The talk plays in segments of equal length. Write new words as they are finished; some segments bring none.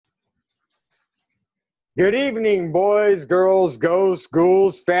Good evening, boys, girls, ghosts,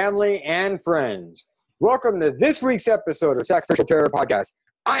 ghouls, family, and friends. Welcome to this week's episode of Sacrificial Terror Podcast.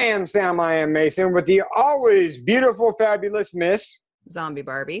 I am Sam, I am Mason, with the always beautiful, fabulous Miss Zombie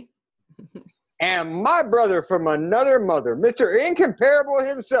Barbie. and my brother from another mother, Mr. Incomparable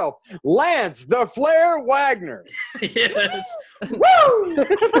himself, Lance the Flair Wagner. Yes. Woo!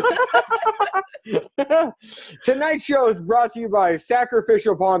 Tonight's show is brought to you by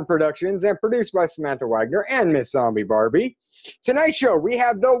Sacrificial Pawn Productions and produced by Samantha Wagner and Miss Zombie Barbie. Tonight's show, we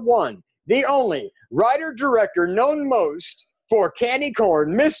have the one, the only writer-director known most for Candy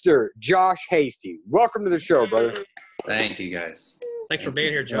Corn, Mr. Josh Hasty. Welcome to the show, brother. Thank you, guys. Thanks for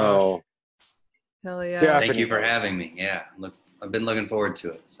being here, Josh. Oh, Hell yeah. Definitely. Thank you for having me. Yeah, I've been looking forward to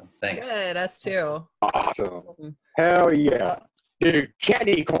it. So thanks. Good, us too. awesome. Hell yeah. Dude,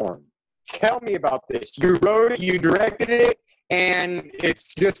 Candy Corn. Tell me about this. You wrote it, you directed it, and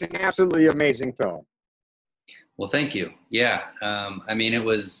it's just an absolutely amazing film. Well, thank you. Yeah, I mean, it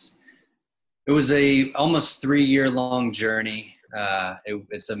was a almost 3-year-long journey.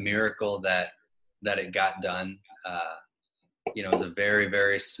 It's a miracle that it got done. It was a very,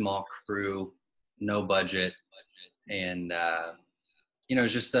 very small crew, no budget, and it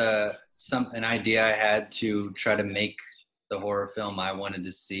was just an idea I had to try to make the horror film I wanted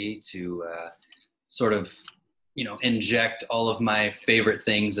to see, to sort of inject all of my favorite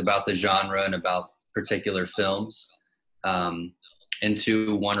things about the genre and about particular films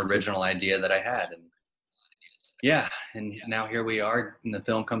into one original idea that I had. And yeah, and now here we are, and the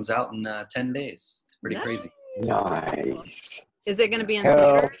film comes out in 10 days. It's pretty crazy. Nice. Is it going to be in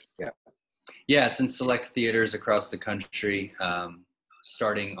Hell theaters? yeah. Yeah, it's in select theaters across the country,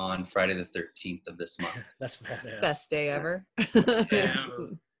 starting on Friday the 13th of this month. That's badass. Best day ever. Yeah.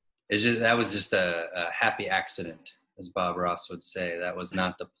 That was just a happy accident, as Bob Ross would say. That was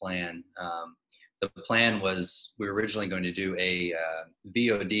not the plan. The plan was we were originally going to do a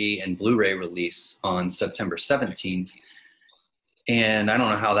VOD and Blu-ray release on September 17th. And I don't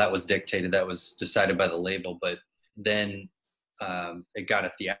know how that was dictated. That was decided by the label. But then it got a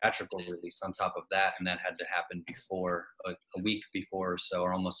theatrical release on top of that. And that had to happen before, a week before or so,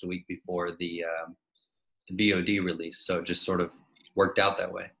 or almost a week before the VOD release. So it just sort of worked out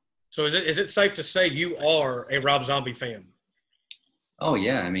that way. So is it safe to say you are a Rob Zombie fan? Oh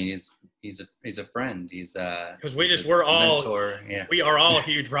yeah, I mean he's a friend. He's Because we're all mentor. Yeah. We are all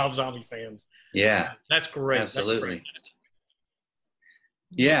huge Rob Zombie fans. Yeah. That's great. Absolutely. That's great.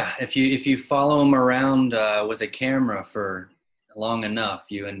 Yeah, if you follow him around with a camera for long enough,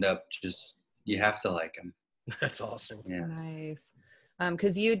 you end up you have to like him. That's awesome. Yeah. Nice.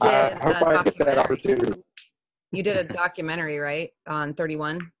 Because you did I hope I get that documentary. opportunity. You did a documentary, right, on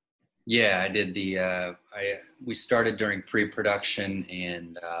 31? Yeah, I did we started during pre-production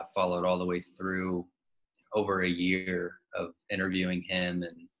and followed all the way through over a year of interviewing him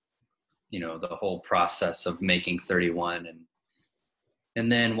and the whole process of making 31. And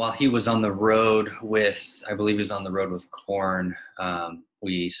then while he was on the road I believe he was on the road with Korn,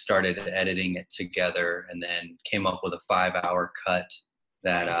 we started editing it together and then came up with a 5-hour cut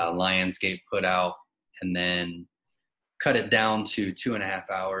that Lionsgate put out, and then cut it down to 2.5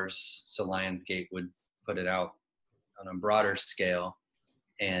 hours so Lionsgate would put it out on a broader scale.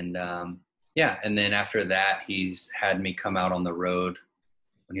 And and then after that, he's had me come out on the road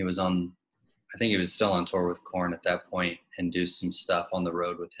when he was I think he was still on tour with Korn at that point, and do some stuff on the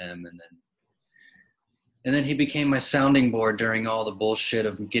road with him. And then he became my sounding board during all the bullshit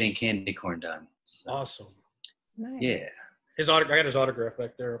of getting Candy Corn done. So, Awesome. Nice. yeah. I got his autograph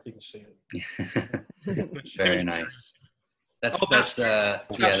back there if you can see it. Very nice. That's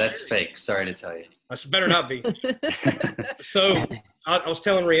fake. Sorry to tell you. That's better not be. So I was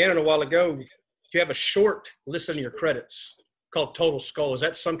telling Rhiannon a while ago, you have a short listed in your credits called Total Skull. Is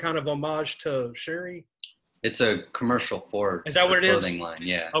that some kind of homage to Sherry? It's a commercial for Is that what it is? clothing line.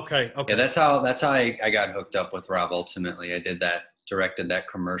 Yeah. Okay. Yeah, that's how I got hooked up with Rob. Ultimately, I directed that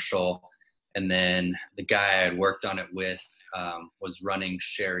commercial, and then the guy I had worked on it with was running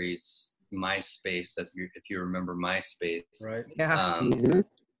Sherry's MySpace. If you remember MySpace, Right. Yeah.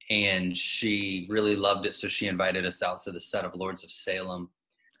 And she really loved it, so she invited us out to the set of Lords of Salem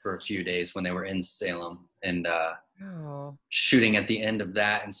for a few days when they were in Salem, and Oh. shooting at the end of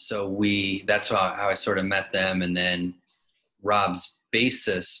that. And so that's how I sort of met them. And then Rob's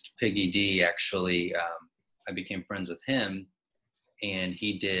bassist, Piggy D, actually, I became friends with him, and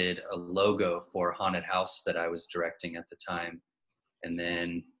he did a logo for Haunted House that I was directing at the time. And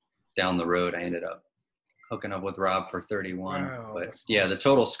then down the road, I ended up hooking up with Rob for 31. Wow, But that's yeah, awesome. the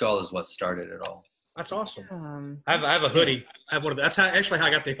Total Skull is what started it all. That's awesome. Um, I have a hoodie. I have one of that's actually how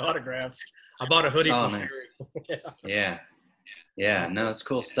I got the autographs. I bought a hoodie Oh, from nice. Sherry. Yeah. No, it's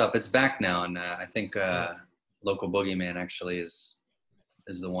cool stuff. It's back now, and I think Local Boogeyman actually is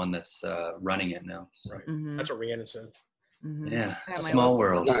the one that's running it now. So. Right. Mhm. That's what Rhiannon said. Mhm. Yeah, I have my small Local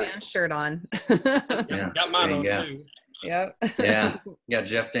world. Boogeyman shirt on. Yeah, Got mine there on you go. too. Yep. Yeah, got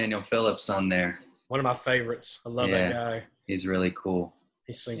Jeff Daniel Phillips on there. One of my favorites. I love that guy. He's really cool.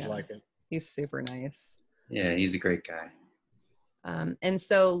 He seems Yeah. like it. He's super nice. Yeah, he's a great guy. And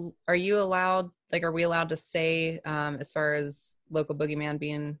so are we allowed to say, as far as Local Boogeyman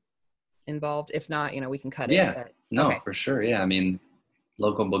being involved? If not, we can cut Yeah. it. But, No, okay. for sure. Yeah, I mean,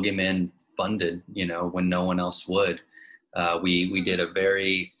 Local Boogeyman funded, when no one else would. We did a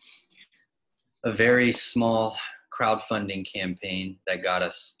very small crowdfunding campaign that got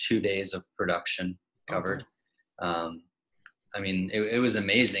us 2 days of production covered. Okay. I mean, it was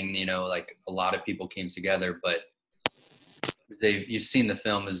amazing, like a lot of people came together, but you've seen the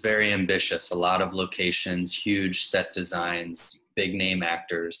film, is very ambitious, a lot of locations, huge set designs, big name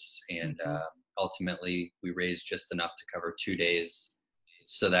actors. And ultimately we raised just enough to cover 2 days.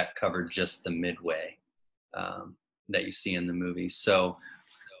 So that covered just the midway that you see in the movie. So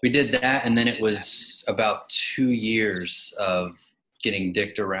we did that. And then it was about 2 years of getting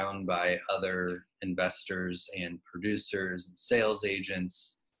dicked around by other investors and producers and sales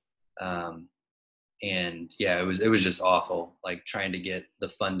agents. And yeah, it was just awful, like trying to get the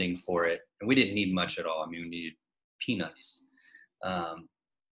funding for it. And we didn't need much at all. I mean, we needed peanuts.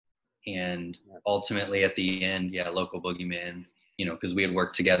 And ultimately at the end, Local Boogeyman, because we had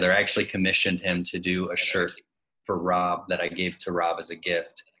worked together, I actually commissioned him to do a shirt for Rob that I gave to Rob as a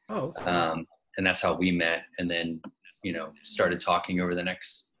gift. Oh. And that's how we met. And then, started talking over the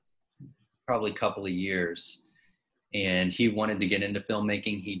next probably couple of years. And he wanted to get into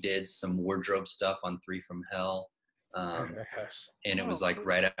filmmaking. He did some wardrobe stuff on 3 from Hell. Yes. And it was like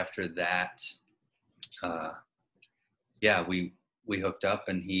right after that, we hooked up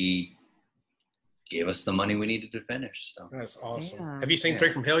and he gave us the money we needed to finish. So That's awesome. Yeah. Have you seen 3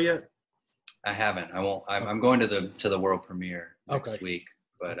 from Hell yet? I haven't. I won't. I'm going to the world premiere next Okay. week,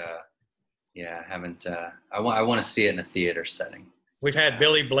 but I haven't. I want to see it in a theater setting. We've had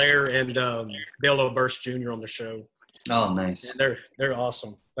Billy Blair and Bill Oberst Jr. on the show. Oh, nice. And they're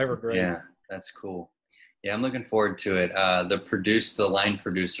awesome. They were great. Yeah, that's cool. Yeah, I'm looking forward to it. The line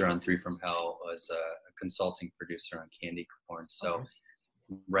producer on 3 from Hell was a consulting producer on Candy Corn. So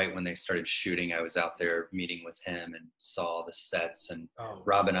right when they started shooting, I was out there meeting with him and saw the sets. And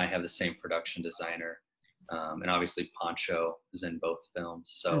Rob and I have the same production designer. And obviously Poncho is in both films.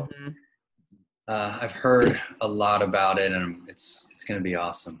 So I've heard a lot about it, and it's going to be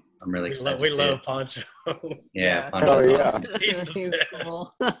awesome. I'm really excited. We love Poncho. Yeah, Yeah. Poncho's awesome. He's the best.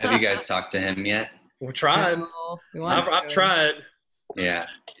 cool. Have you guys talked to him yet? We tried. No, we want I've to. tried. Yeah.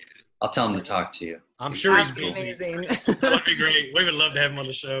 I'll tell him to talk to you. I'm sure he's That'd be busy. amazing. That would be great. We would love to have him on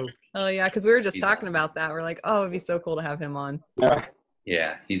the show. Oh yeah, because we were just He's talking awesome. about that. We're like, oh, it'd be so cool to have him on.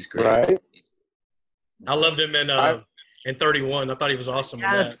 Yeah, he's great. Right. I loved him in 31. I thought he was awesome in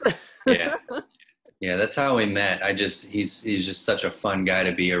Yes. that. Yeah. Yeah, that's how we met. He's just such a fun guy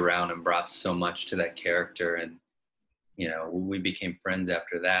to be around and brought so much to that character. And, we became friends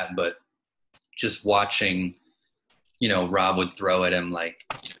after that. But just watching, Rob would throw at him like,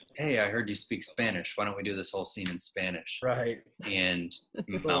 hey, I heard you speak Spanish. Why don't we do this whole scene in Spanish? Right. And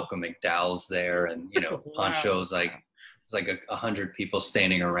Malcolm McDowell's there. And, Poncho's like, it's like 100 people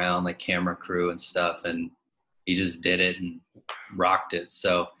standing around, like camera crew and stuff. And he just did it and rocked it.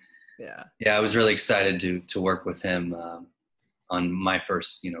 So, yeah, I was really excited to work with him on my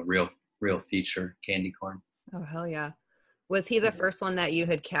first, real feature, Candy Corn. Oh hell yeah! Was he the first one that you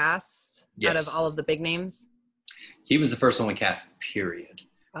had cast out of Yes. all of the big names? He was the first one we cast, period.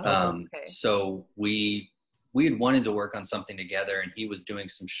 Oh, okay. So we had wanted to work on something together, and he was doing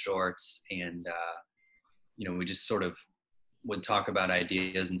some shorts, and we just sort of would talk about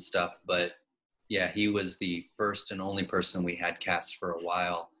ideas and stuff. But yeah, he was the first and only person we had cast for a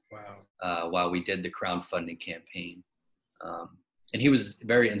while. Wow. While we did the crowdfunding campaign. And he was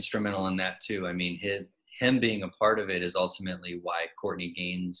very instrumental in that too. I mean, him being a part of it is ultimately why Courtney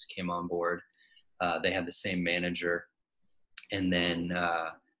Gaines came on board. They had the same manager. And then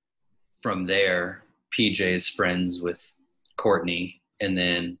from there, PJ's friends with Courtney, and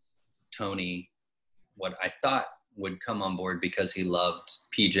then Tony, what I thought would come on board because he loved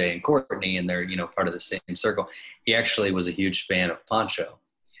PJ and Courtney and they're, part of the same circle. He actually was a huge fan of Poncho.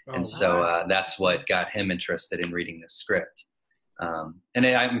 And so that's what got him interested in reading the script. And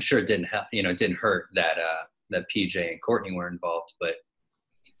I'm sure it didn't help, it didn't hurt that PJ and Courtney were involved, but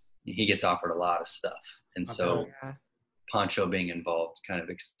he gets offered a lot of stuff. And so Poncho being involved kind of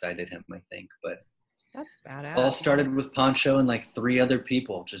excited him, I think. But That's badass. all started with Poncho and like 3 other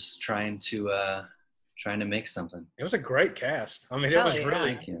people just trying to make something. It was a great cast. I mean, it Hell was yeah.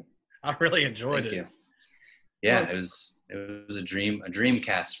 really, Thank you. I really enjoyed Thank it. you. Yeah, it was a dream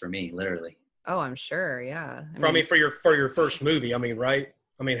cast for me, literally. Oh, I'm sure. Yeah. I mean, for your first movie, I mean, right?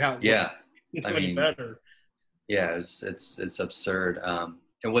 I mean, how? Yeah. I mean, better. Yeah, it's absurd.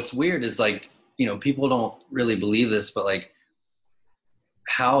 And what's weird is like, you know, people don't really believe this, but like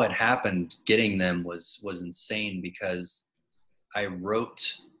how it happened, getting them was insane because I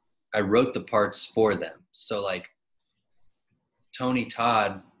wrote the parts for them. So like Tony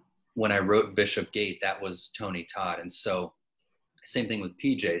Todd, when I wrote Bishop Gate, that was Tony Todd. And so same thing with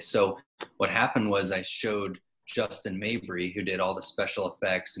PJ. So what happened was I showed Justin Mabry, who did all the special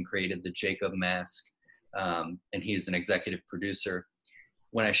effects and created the Jacob mask. And he's an executive producer.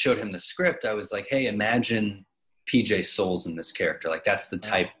 When I showed him the script, I was like, hey, imagine PJ Souls in this character. Like that's the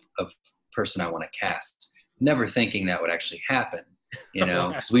type of person I want to cast. Never thinking that would actually happen, you know,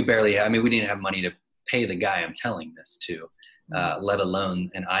 because we didn't have money to pay the guy I'm telling this to, let alone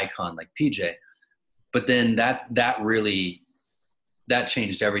an icon like PJ. But then that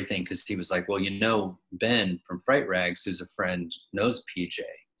changed everything because he was like, well, you know, Ben from Fright Rags, who's a friend, knows PJ.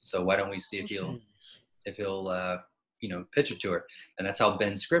 So why don't we see if he'll you know, pitch it to her. And that's how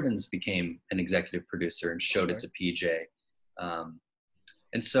Ben Scribbins became an executive producer and showed it to PJ.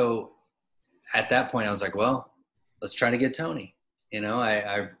 And so at that point I was like, well, let's try to get Tony. You know,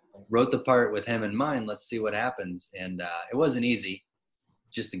 I wrote the part with him in mind. Let's see what happens. And it wasn't easy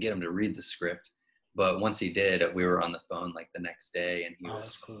just to get him to read the script. But once he did, we were on the phone like the next day and he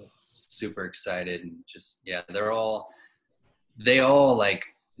was super excited and just, yeah, they're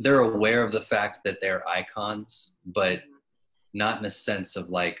aware of the fact that they're icons, but not in a sense of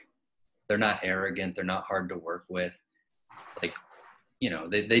like, they're not arrogant. They're not hard to work with. Like, you know,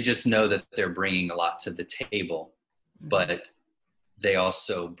 they just know that they're bringing a lot to the table, but they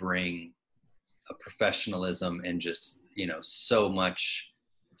also bring a professionalism and just, you know, so much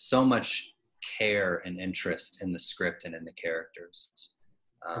care and interest in the script and in the characters.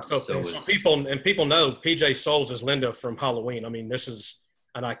 So people know PJ Souls is Linda from Halloween. I mean, this is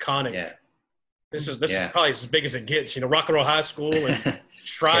an iconic. Yeah. This is probably as big as it gets. You know, Rock and Roll High School and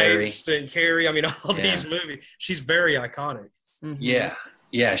Stripes and Carrie. I mean, all these movies. She's very iconic. Mm-hmm.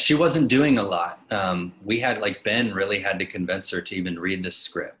 Yeah. She wasn't doing a lot. We had like Ben really had to convince her to even read the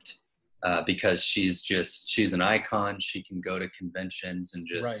script because she's an icon. She can go to conventions and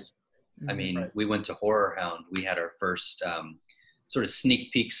just. Right. I mean, we went to Horror Hound. We had our first sort of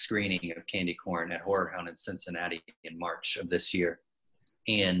sneak peek screening of Candy Corn at Horror Hound in Cincinnati in March of this year.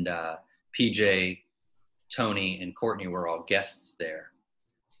 And PJ, Tony, and Courtney were all guests there.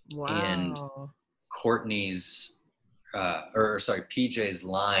 Wow. And PJ's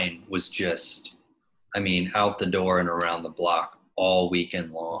line was just, I mean, out the door and around the block all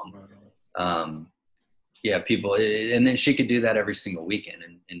weekend long. People, and then she could do that every single weekend.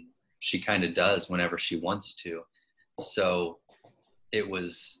 And she kind of does whenever she wants to. So it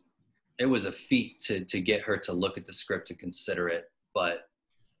was a feat to get her to look at the script, to consider it, but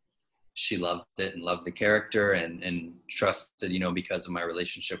she loved it and loved the character and trusted, you know, because of my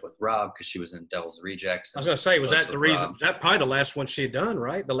relationship with Rob, because she was in Devil's Rejects. I was going to say, was that the reason? Was that probably the last one she had done,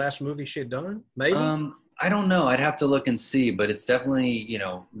 right? The last movie she had done, maybe? I don't know. I'd have to look and see, but it's definitely, you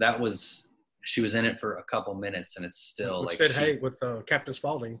know, she was in it for a couple minutes and it's still like Sid Haig with Captain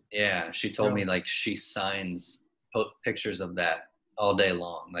Spaulding. Yeah. She told me like she signs pictures of that all day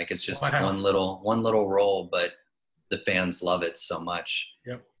long. Like it's just one little role, but the fans love it so much.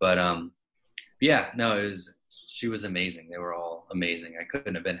 Yep. But she was amazing. They were all amazing. I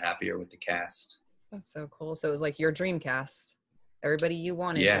couldn't have been happier with the cast. That's so cool. So it was like your dream cast. Everybody you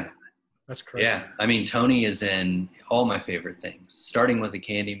wanted. Yeah. That's crazy. Yeah. I mean, Tony is in all my favorite things, starting with the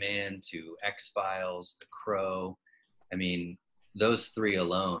Candyman to X-Files, The Crow. I mean, those 3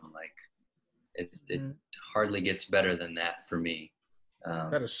 alone, like it hardly gets better than that for me.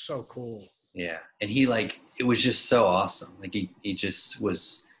 That is so cool. Yeah. And it was just so awesome. Like he just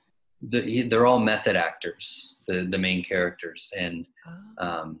was, they're all method actors, the main characters. And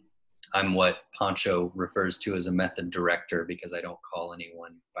I'm what Poncho refers to as a method director because I don't call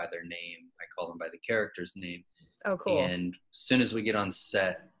anyone by their name. I call them by the character's name. Oh, cool. And as soon as we get on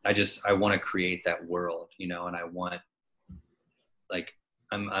set, I want to create that world, you know, and I want, like,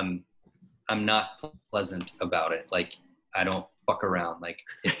 I'm not pleasant about it. Like, I don't fuck around. Like,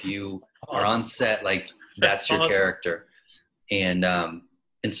 if you are on set, like, that's your character. And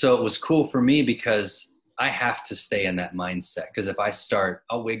so it was cool for me because I have to stay in that mindset. Because if I start,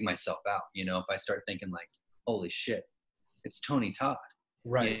 I'll wig myself out. You know, if I start thinking like, holy shit, it's Tony Todd.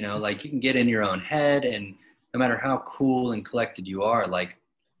 Right. You know, like you can get in your own head, and no matter how cool and collected you are, like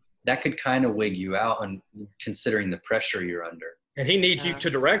that could kind of wig you out on considering the pressure you're under. And he needs you to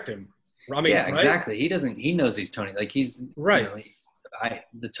direct him. I mean, yeah, right? exactly. He knows he's Tony. Like he's right. You know,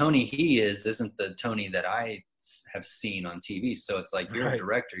 the Tony he isn't the Tony that I have seen on TV. So it's like, you're a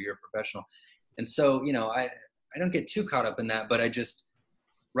director, you're a professional. And so, you know, I don't get too caught up in that, but I just,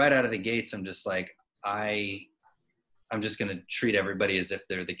 right out of the gates, I'm just like, I'm just going to treat everybody as if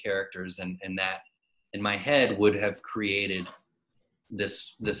they're the characters, and that in my head would have created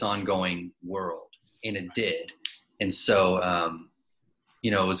this ongoing world, and it did. And so,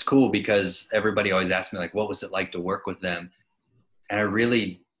 you know, it was cool because everybody always asked me, like, what was it like to work with them? And I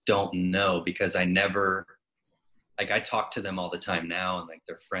really don't know, because I never, like, I talk to them all the time now, and like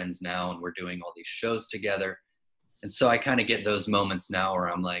they're friends now, and we're doing all these shows together. And so I kind of get those moments now where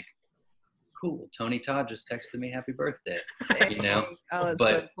I'm like, cool, Tony Todd just texted me happy birthday, you know? Oh, that's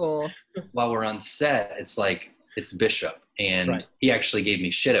but so cool. While we're on set, it's like, it's Bishop. And he actually gave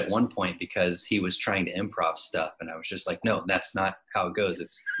me shit at one point because he was trying to improv stuff. And I was just like, no, that's not how it goes.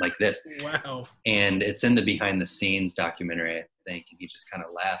 It's like this. Wow. And it's in the behind the scenes documentary, I think. And he just kind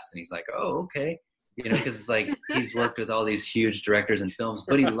of laughs and he's like, oh, okay. You know, because it's like he's worked with all these huge directors and films,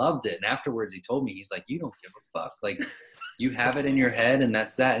 but he loved it. And afterwards he told me, he's like, you don't give a fuck. Like, you have it in your head, and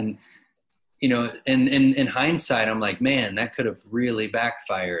that's that. And, you know, and in hindsight, I'm like, man, that could have really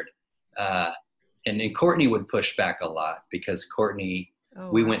backfired. And Courtney would push back a lot, because Courtney,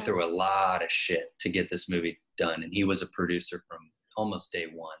 we went through a lot of shit to get this movie done. And he was a producer from almost day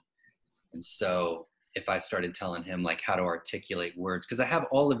one. And so if I started telling him like how to articulate words, because I have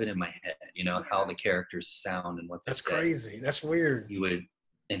all of it in my head, you know, how the characters sound and what they say. That's crazy. That's weird.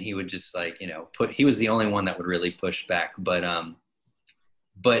 He would just like, you know, he was the only one that would really push back, but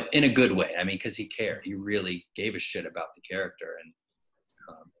in a good way. I mean, because he cared. He really gave a shit about the character. And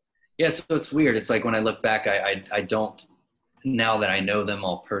yeah, so it's weird. It's like when I look back, I don't, now that I know them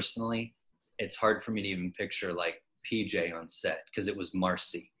all personally, it's hard for me to even picture like PJ on set, because it was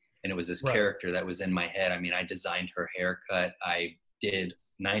Marcy. And it was this character that was in my head. I mean, I designed her haircut. I did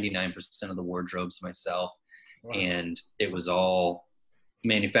 99% of the wardrobes myself. Wow. And it was all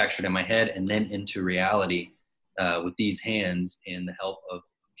manufactured in my head and then into reality with these hands and the help of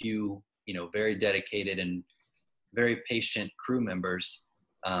a few, you know, very dedicated and very patient crew members.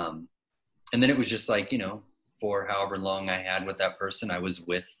 And then it was just like, you know, for however long I had with that person, I was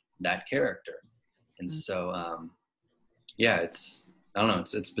with that character. And so, yeah, I don't know.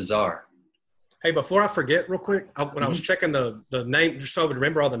 It's bizarre. Hey, before I forget real quick, when I was checking the name, just so I would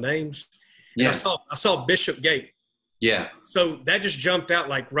remember all the names, I saw Bishop Gate. Yeah. So that just jumped out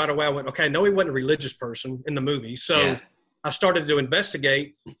like right away. I went, okay, no, he wasn't a religious person in the movie. So I started to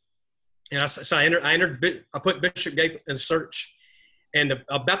investigate, and I put Bishop Gate in search, and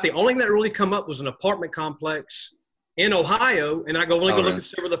about the only thing that really come up was an apartment complex in Ohio. And I go, look and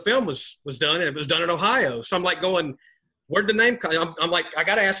see where the film was done, and it was done in Ohio. So I'm like going, where'd the name come? I'm like, I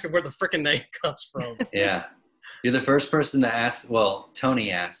got to ask him where the freaking name comes from. Yeah. You're the first person to ask. Well,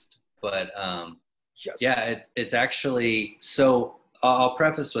 Tony asked, but it's actually, so I'll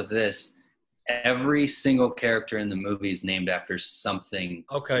preface with this. Every single character in the movie is named after something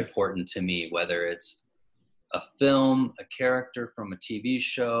important to me, whether it's a film, a character from a TV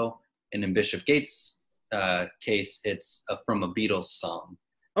show, and in Bishop Gates' case, it's from a Beatles song.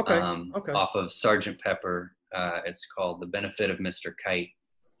 Off of Sgt. Pepper. It's called The Benefit of Mr. Kite.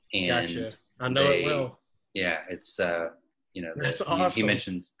 And gotcha. I know it well. Yeah, it's, you know, that's awesome. He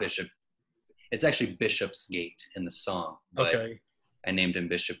mentions Bishop. It's actually Bishop's Gate in the song. But I named him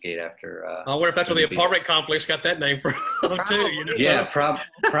Bishop Gate after. I wonder if that's where the apartment complex got that name from, too. You know? Yeah,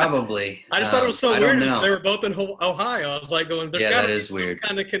 probably. I just thought it was so weird. They were both in Ohio. I was like going, there's got to be some weird.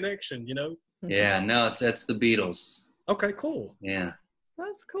 Kind of connection, you know? Yeah, no, that's the Beatles. Okay, cool. Yeah.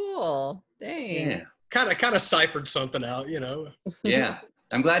 That's cool. Dang. Yeah. Kind of ciphered something out, you know? Yeah.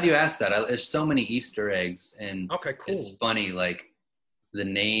 I'm glad you asked that. There's so many Easter eggs, and cool. It's funny, like the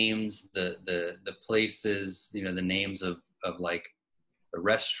names, the places, you know, the names of like the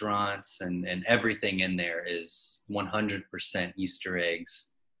restaurants and everything in there is 100% Easter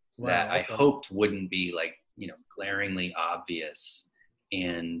eggs that I hoped wouldn't be like, you know, glaringly obvious,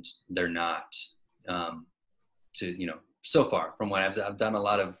 and they're not. You know, so far from what I've done a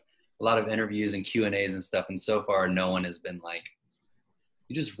lot of interviews and Q&As and stuff, and so far no one has been like,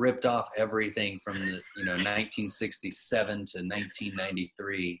 you just ripped off everything from the, you know, 1967 to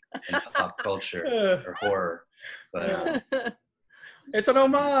 1993 in pop culture or horror. But it's an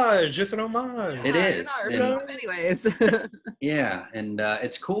homage. It's an homage. It is. Anyways. Yeah, and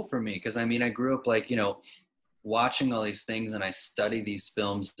it's cool for me because I mean I grew up like, you know, watching all these things, and I study these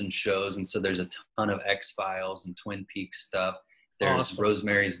films and shows, and so there's a ton of X-Files and Twin Peaks stuff. There's Awesome.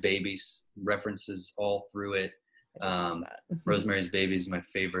 Rosemary's Baby references all through it. I just watched that. Rosemary's Baby is my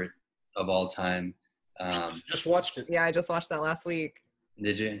favorite of all time. Just watched it. Yeah, I just watched that last week.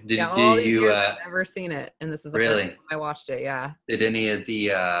 Did you? Yeah, all Did these you? years I've never seen it, and this is the Really? first time I watched it. Yeah. Did any of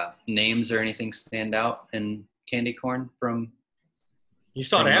the names or anything stand out in Candy Corn from? You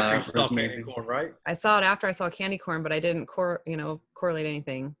saw it From, after you saw Rosemary Candy Baby. Corn, right? I saw it after I saw Candy Corn, but I didn't correlate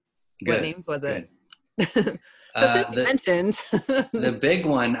anything. What Good, names was it? good. So since you The mentioned the big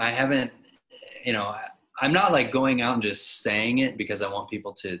one, I haven't. I'm not like going out and just saying it because I want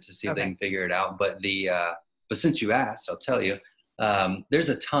people to see if they Okay. can figure it out. But but since you asked, I'll tell you. There's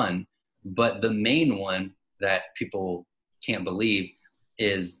a ton, but the main one that people can't believe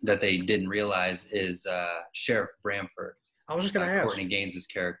is that they didn't realize is Sheriff Bramford. I was just going to ask. Courtney Gaines'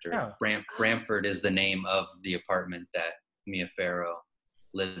 character. Yeah. Bramford is the name of the apartment that Mia Farrow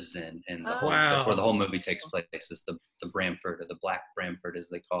lives in, and Oh. that's where Wow. the whole movie takes place. Is the Bramford, or the Black Bramford, as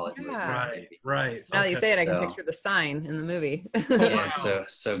they call it. in Yeah. Rosemary Right, Baby. right. now that you Okay. say it, I can So- picture the sign in the movie. Yeah, Wow.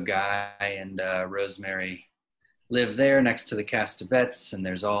 so Guy and Rosemary live there next to the Castevets, and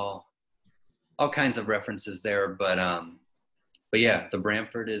there's all kinds of references there. But yeah, the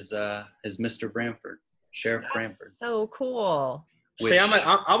Bramford is Mr. Bramford, Sheriff Bramford. That's so cool. See,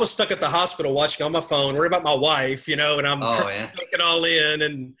 I was stuck at the hospital watching on my phone, worried about my wife, and I'm Oh, trying yeah. to take it all in.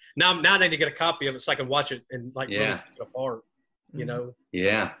 And now I need to get a copy of it so I can watch it and really Yeah. pick it apart. You know,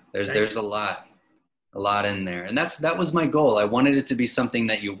 Yeah, Thank there's a lot in there, and that was my goal. I wanted it to be something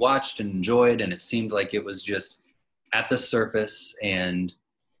that you watched and enjoyed, and it seemed like it was just at the surface and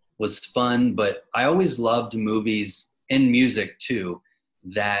was fun. But I always loved movies and music too,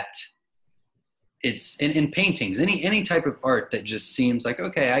 that it's in paintings, any type of art that just seems like,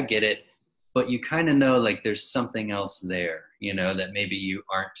 okay, I get it, but you kind of know like there's something else there, that maybe you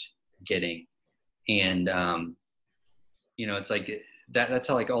aren't getting. And it's like that's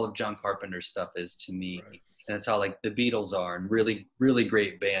how like all of John Carpenter's stuff is to me. Right. And that's how like the Beatles are, and really, really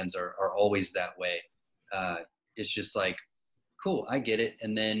great bands are always that way. It's just like, cool, I get it.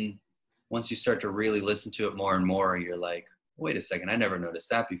 And then once you start to really listen to it more and more, you're like, wait a second, I never noticed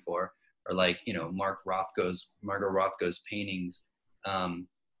that before. Or like, Margot Rothko's paintings,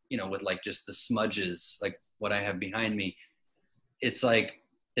 with like just the smudges, like what I have behind me. It's like,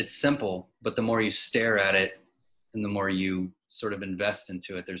 it's simple, but the more you stare at it and the more you sort of invest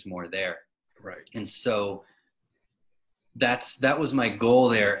into it, there's more there. right. And so that was my goal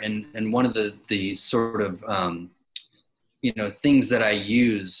there. And one of the sort of, things that I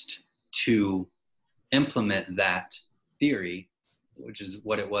used to implement that theory, which is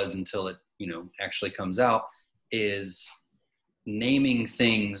what it was until it, actually comes out, is naming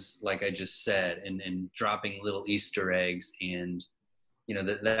things like I just said, and dropping little Easter eggs. And,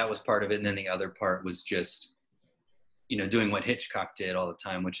 that was part of it. And then the other part was just, doing what Hitchcock did all the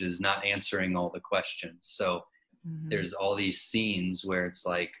time, which is not answering all the questions. So there's all these scenes where it's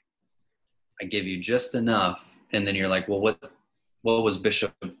like, I give you just enough. And then you're like, well, what was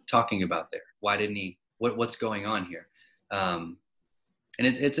Bishop talking about there? Why didn't he, what's going on here? And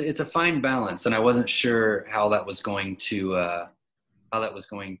it's a fine balance. And I wasn't sure how that was going to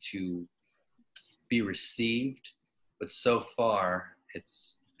be received, but so far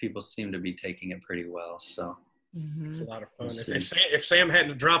people seem to be taking it pretty well. So It's a lot of fun. We'll If Sam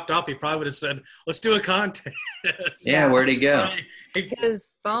hadn't dropped off, he probably would have said, let's do a contest. yeah, where'd he go? His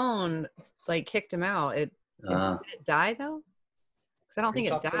phone like kicked him out. Did it die though? Because I don't think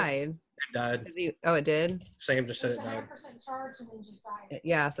it Talked to him. died. It died. It did. Sam just said It's it died. 100% charged and then just died.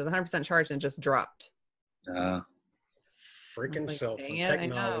 Yeah, so it's 100% charged and just dropped. Freaking Like, cell dang phone it, I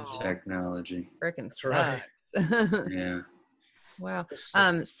know. technology. Technology. Freaking That's right. sucks. Yeah. Wow.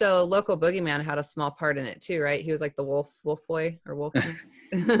 So Local Boogeyman had a small part in it too, right? He was like the wolf boy or wolf.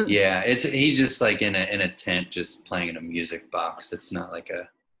 Yeah, he's just like in a tent, just playing in a music box. It's not like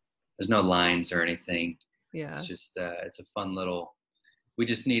there's no lines or anything. Yeah. It's just it's a fun little. We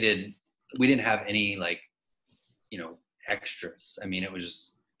didn't have any like, extras. I mean, it was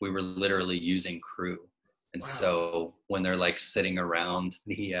just, we were literally using crew. And Wow. so when they're like sitting around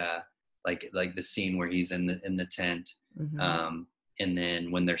the like the scene where he's in the tent, Mhm. and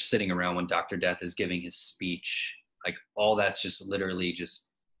then when they're sitting around when Dr. Death is giving his speech, like all that's just literally just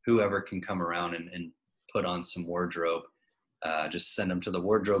whoever can come around and put on some wardrobe, just send them to the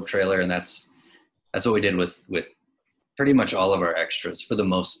wardrobe trailer. And that's what we did with pretty much all of our extras for the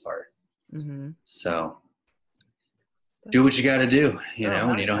most part. Mhm. So do what you got to do, when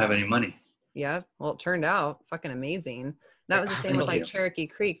hell you don't yeah. have any money. Yeah. Well, it turned out fucking amazing. That was the same with like you. Cherokee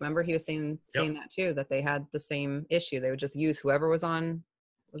Creek. Remember, he was saying that too, that they had the same issue. They would just use whoever was on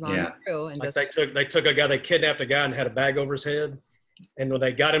the crew, and like just they took a guy, they kidnapped a guy and had a bag over his head, and when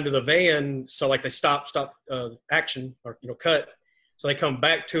they got him to the van, so like they stopped action or cut. So they come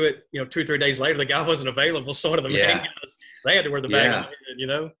back to it, 2-3 days later, the guy wasn't available. So one of the main guys, they had to wear the bag on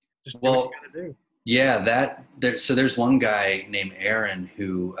their head, just do what you gotta do. Yeah, so there's one guy named Aaron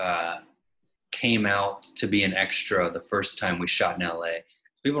who came out to be an extra the first time we shot in LA.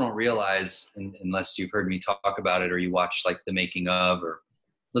 People don't realize, unless you've heard me talk about it or you watch like the making of or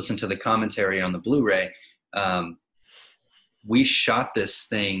listen to the commentary on the Blu-ray, we shot this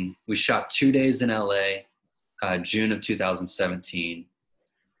thing. We shot 2 days in LA, June of 2017.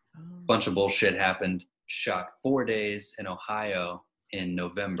 Bunch of bullshit happened. Shot 4 days in Ohio in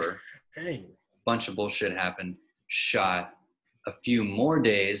November. Dang. Bunch of bullshit happened. Shot a few more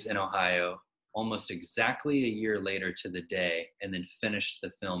days in Ohio, almost exactly a year later to the day, and then finished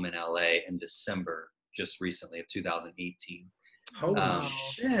the film in LA in December, just recently of 2018. Holy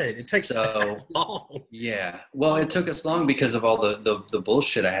shit! It takes so long. Yeah, well, it took us long because of all the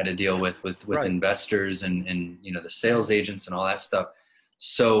bullshit I had to deal with right. investors and the sales agents and all that stuff.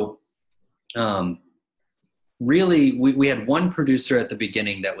 So, really, we had one producer at the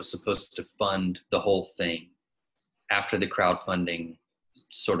beginning that was supposed to fund the whole thing. After the crowdfunding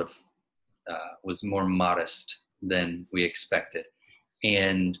sort of was more modest than we expected,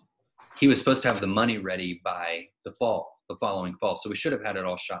 and he was supposed to have the money ready by the following fall. So we should have had it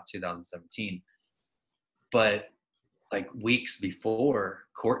all shot 2017. But like weeks before,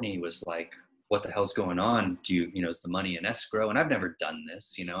 Courtney was like, "What the hell's going on? Do you, is the money in escrow?" And I've never done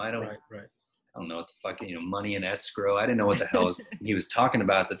this, I don't. Right. I don't know what the fuck, money in escrow. I didn't know what the hell he was talking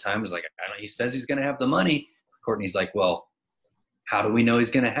about at the time. I was like, he says he's going to have the money. Courtney's like, "Well, how do we know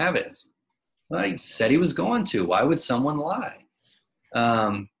he's going to have it?" Well, he said he was going to. Why would someone lie?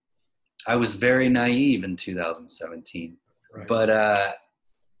 I was very naive in 2017, right. But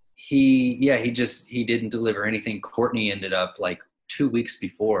he didn't deliver anything. Courtney ended up like 2 weeks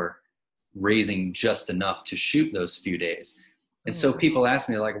before raising just enough to shoot those few days. And so people ask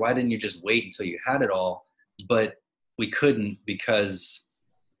me like, why didn't you just wait until you had it all? But we couldn't because,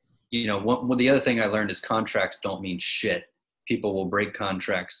 the other thing I learned is contracts don't mean shit. People will break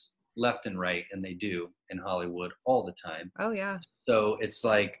contracts left and right, and they do in Hollywood all the time. Oh yeah. So it's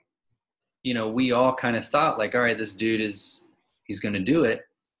like, we all kind of thought like, all right, this dude he's going to do it.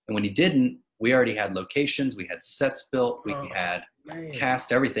 And when he didn't, we already had locations, we had sets built, we had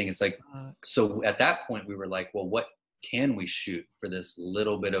cast, everything. It's like, so at that point we were like, well, what can we shoot for this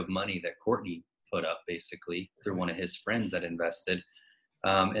little bit of money that Courtney put up basically through one of his friends that invested.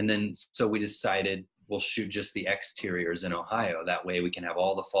 And then, so we decided we'll shoot just the exteriors in Ohio. That way we can have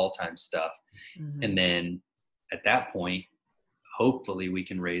all the fall time stuff. Mm-hmm. And then at that point, hopefully we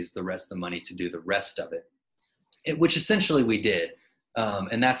can raise the rest of the money to do the rest of it, which essentially we did.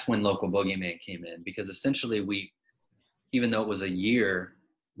 And that's when Local Boogeyman came in, because essentially even though it was a year,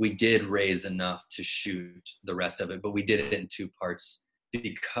 we did raise enough to shoot the rest of it, but we did it in 2 parts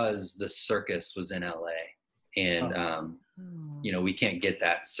because the circus was in LA, and we can't get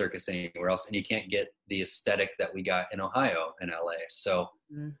that circus anywhere else, and you can't get the aesthetic that we got in Ohio and LA. So,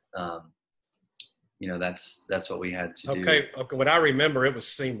 that's what we had to do. Okay. What I remember, it was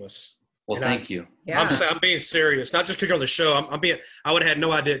seamless. Well, thank you. Yeah. I'm being serious, not just because you're on the show. I would have had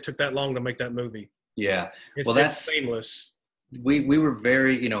no idea it took that long to make that movie. Yeah. It's seamless. We were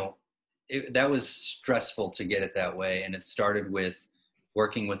very, that was stressful to get it that way. And it started with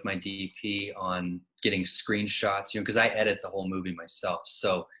working with my DP on getting screenshots, because I edit the whole movie myself.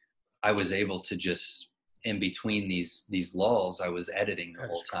 So I was able to just, in between these lulls, I was editing the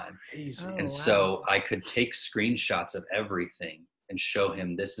whole time. So I could take screenshots of everything and show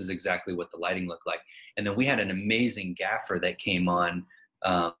him, this is exactly what the lighting looked like. And then we had an amazing gaffer that came on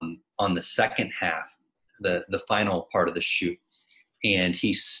the second half, the final part of the shoot. And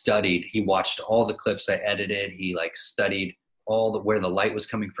he watched all the clips I edited. He studied where the light was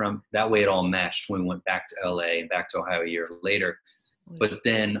coming from. That way it all matched when we went back to LA and back to Ohio a year later. But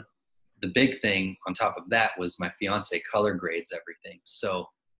then the big thing on top of that was my fiance color grades everything. So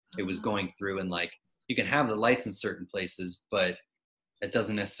it was going through and you can have the lights in certain places, but it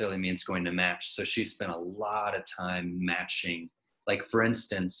doesn't necessarily mean it's going to match. So she spent a lot of time matching. Like, for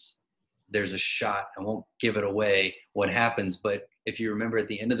instance, there's a shot, I won't give it away what happens, but if you remember at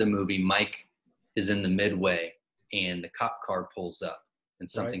the end of the movie, Mike is in the midway and the cop car pulls up and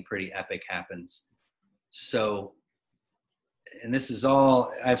something pretty epic happens. So, and this is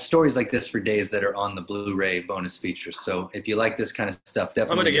all, I have stories like this for days that are on the Blu-ray bonus features. So if you like this kind of stuff,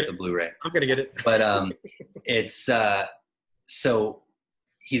 definitely get the Blu-ray. I'm going to get it. But it's, so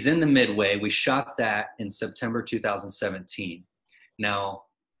he's in the Midway. We shot that in September 2017. Now,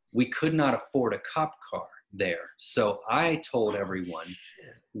 we could not afford a cop car there. So I told everyone,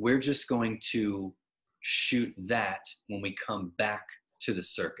 we're just going to shoot that when we come back to the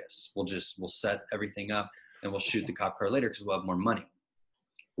circus. We'll set everything up and we'll shoot the cop car later because we'll have more money.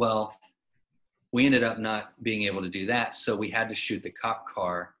 Well, we ended up not being able to do that. So we had to shoot the cop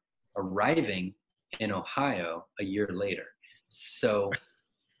car arriving in Ohio a year later. So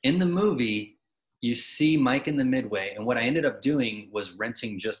in the movie, you see Mike in the Midway. And what I ended up doing was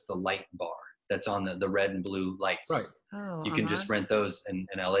renting just the light bar that's on the red and blue lights. Right. Oh, You can just rent those in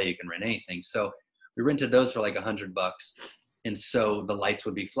LA. You can rent anything. So we rented those for like $100. And so the lights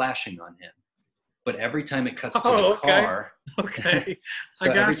would be flashing on him. But every time it cuts to the car, okay.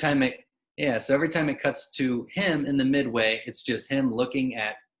 so every time it cuts to him in the Midway, it's just him looking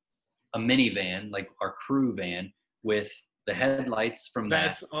at a minivan, like our crew van, with the headlights from that.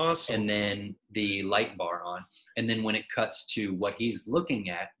 That's awesome. And then the light bar on. And then when it cuts to what he's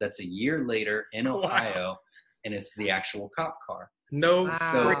looking at, that's a year later in Ohio, and it's the actual cop car. No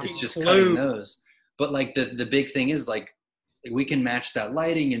So freaking it's just clue. cutting those. But like the big thing is like, we can match that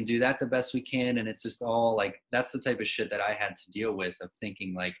lighting and do that the best we can. And it's just all like, that's the type of shit that I had to deal with, of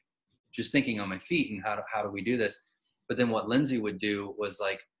thinking like, just thinking on my feet and how do we do this? But then what Lindsay would do was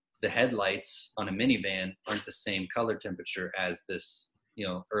like, the headlights on a minivan aren't the same color temperature as this,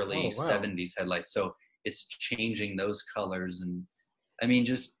 early 70s headlights. So it's changing those colors. And I mean,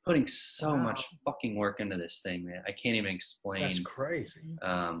 just putting so much fucking work into this thing, man. I can't even explain. That's crazy.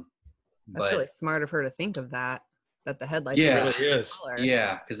 That's really smart of her to think of that the headlights Yeah, are it really is. color.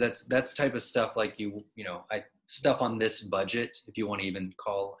 Yeah, because that's type of stuff like stuff on this budget, if you want to even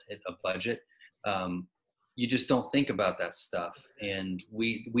call it a budget, you just don't think about that stuff. And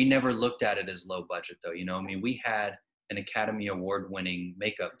we never looked at it as low budget though. I mean, we had an Academy Award winning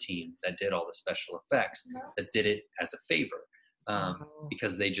makeup team that did all the special effects, that did it as a favor,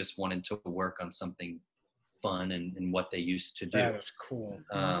 because they just wanted to work on something fun and what they used to do. That is cool.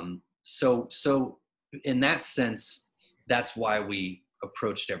 So in that sense, that's why we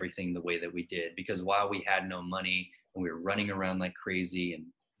approached everything the way that we did, because while we had no money and we were running around like crazy and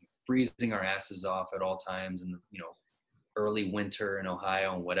freezing our asses off at all times, and early winter in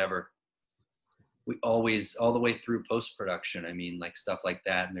Ohio and whatever, we always, all the way through post-production, I mean, like stuff like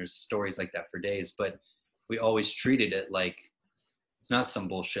that, and there's stories like that for days, but we always treated it like it's not some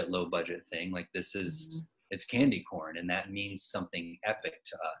bullshit low budget thing. Like this is, it's candy corn, and that means something epic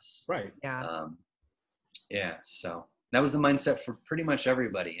to us. Right. Yeah. So that was the mindset for pretty much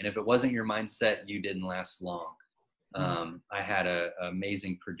everybody. And if it wasn't your mindset, you didn't last long. I had an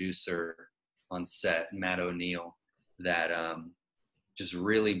amazing producer on set, Matt O'Neill, that just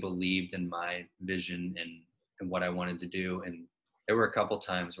really believed in my vision and what I wanted to do. And there were a couple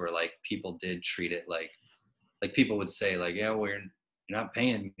times where like people did treat it like people would say like, yeah, well, you're not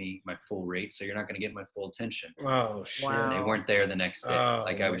paying me my full rate, so you're not going to get my full attention. Oh shit. Wow. And they weren't there the next day.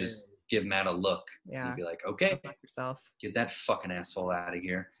 I would just give Matt a look. Yeah. And be like, okay, Like yourself. get that fucking asshole out of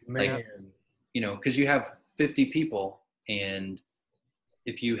here. Man. Like, because you have 50 people, and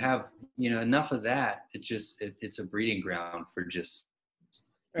if you have enough of that, it's a breeding ground for just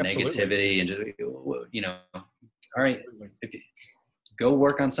negativity and just all right, go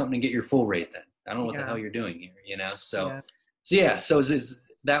work on something and get your full rate then. I don't know what the hell you're doing here, so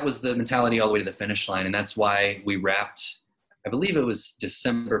that was the mentality all the way to the finish line. And that's why we wrapped, I believe it was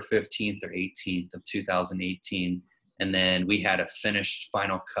December 15th or 18th of 2018. And then we had a finished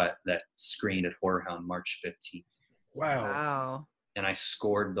final cut that screened at HorrorHound March 15th. Wow. And I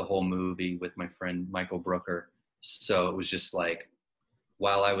scored the whole movie with my friend Michael Brooker. So it was just like,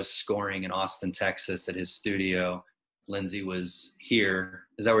 while I was scoring in Austin, Texas at his studio, Lindsay was here.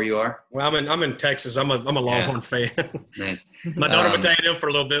 Is that where you are? Well, I'm in Texas. I'm a Longhorn fan. Nice. My daughter went to A&M for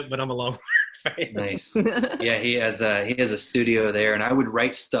a little bit, but I'm a Longhorn fan. Nice. Yeah, he has a studio there, and I would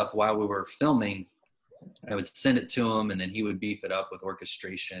write stuff while we were filming. I would send it to him, and then he would beef it up with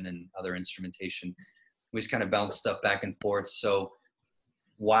orchestration and other instrumentation. We just kind of bounced stuff back and forth. So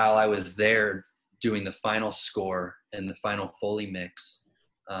while I was there doing the final score and the final Foley mix,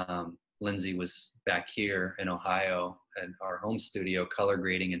 Lindsay was back here in Ohio at our home studio color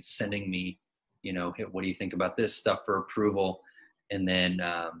grading and sending me, what do you think about this stuff for approval? And then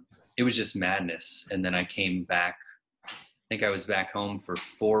it was just madness. And then I came back, I think I was back home for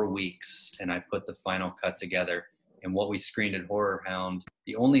 4 weeks, and I put the final cut together. And what we screened at HorrorHound,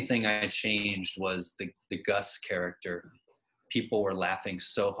 the only thing I changed was the Gus character. People were laughing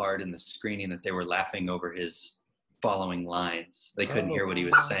so hard in the screening that they were laughing over his following lines. They couldn't hear what he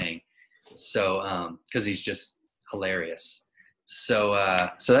was saying. So, because he's just hilarious. So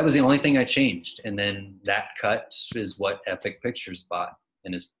that was the only thing I changed. And then that cut is what Epic Pictures bought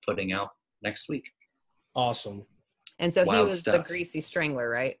and is putting out next week. Awesome. And so he Wild was stuff. the greasy strangler,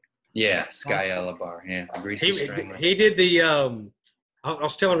 right? Yeah, Sky Elabar. Yeah, Greasy Strangler. He did the I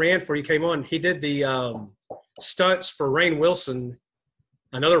was telling Rand before you came on, he did the stunts for Rainn Wilson,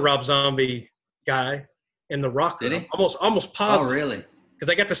 another Rob Zombie guy, in The Rocker. Did he? Almost positive. Oh, really? Because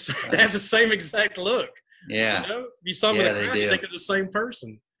they have the same exact look. Yeah. You know? You saw them in the Yeah, crowd, they you do. think they're the same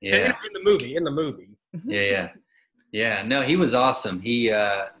person. Yeah. In the movie. Yeah. No, he was awesome.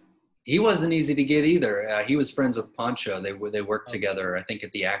 He wasn't easy to get either. He was friends with Poncho. They worked together, I think,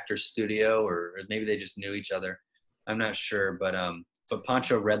 at the Actors Studio, or maybe they just knew each other. I'm not sure, but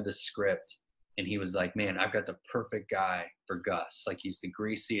Poncho read the script and he was like, "Man, I've got the perfect guy for Gus. Like, he's the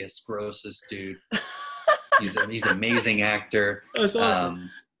greasiest, grossest dude. He's an amazing actor." That's awesome.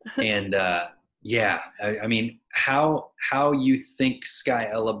 Yeah, I mean, how you think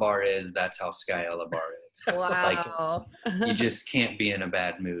Sky Elabar is, that's how Sky Elabar is. Wow. You just can't be in a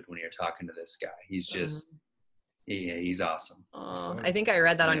bad mood when you're talking to this guy. He's just, he's awesome. Oh, I think I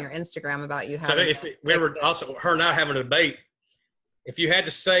read that on your Instagram about you. So if we were also, her and I having a debate, if you had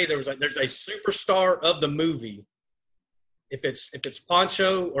to say there's a superstar of the movie, if it's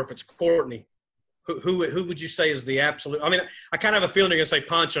Poncho or if it's Courtney, who would you say is the absolute? I mean, I kind of have a feeling you're gonna say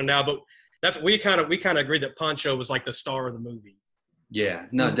Poncho now, but we kind of agree that Poncho was like the star of the movie. Yeah,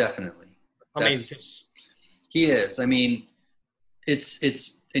 no, definitely. He is. I mean, it's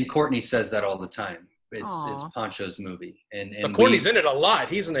and Courtney says that all the time. It's Poncho's movie, and but Courtney's in it a lot.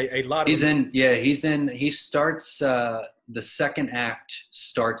 He's in a lot. He starts the second act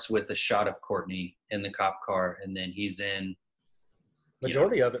starts with a shot of Courtney in the cop car, and then he's in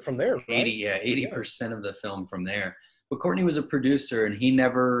majority of it from there. Right? 80% of the film from there. But Courtney was a producer, and he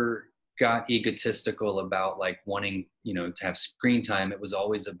never got egotistical about like wanting to have screen time. It was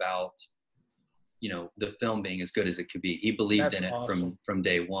always about the film being as good as it could be. He believed in it from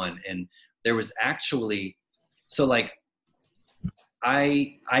day one. And there was actually, so like,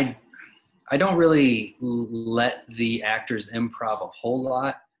 I don't really let the actors improv a whole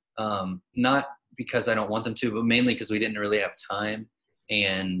lot. Not because I don't want them to, but mainly because we didn't really have time.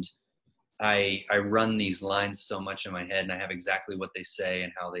 And I run these lines so much in my head, and I have exactly what they say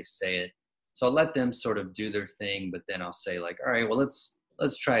and how they say it. So I'll let them sort of do their thing, but then I'll say like, all right, well, let's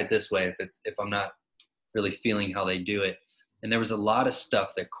try it this way if I'm not really feeling how they do it. And there was a lot of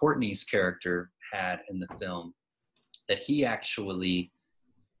stuff that Courtney's character had in the film that he actually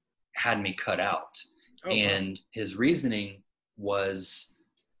had me cut out. And his reasoning was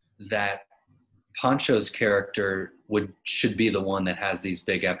that Poncho's character should be the one that has these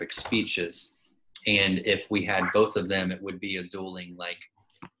big epic speeches. And if we had both of them, it would be a dueling, like,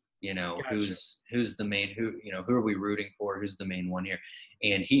 gotcha. who's the main, who are we rooting for? Who's the main one here?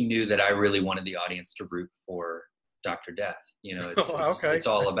 And he knew that I really wanted the audience to root for Dr. Death. It's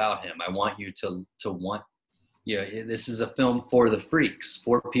all about him. I want you to want, this is a film for the freaks,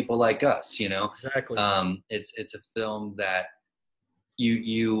 for people like us, Exactly. It's a film that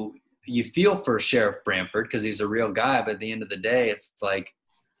you feel for Sheriff Bramford because he's a real guy, but at the end of the day, it's like,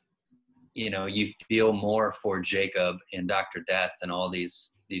 you feel more for Jacob and Dr. Death and all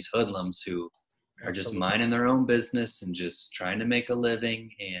these hoodlums who are just minding their own business and just trying to make a living.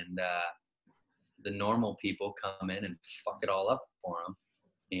 And the normal people come in and fuck it all up for them.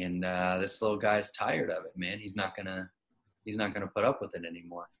 And this little guy's tired of it, man. He's not gonna put up with it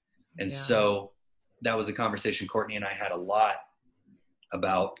anymore. And so that was a conversation Courtney and I had a lot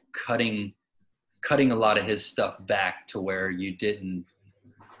about cutting a lot of his stuff back to where you didn't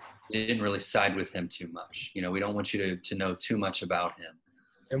really side with him too much. We don't want you to know too much about him.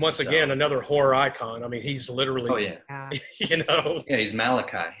 And once again, another horror icon. I mean, he's literally, Yeah, he's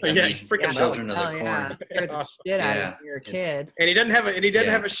Malachi. He's freaking Children of the Corn. Scared the shit out of you when you're a kid. And he doesn't have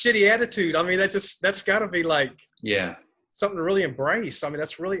a shitty attitude. I mean, that's got to be like something to really embrace. I mean,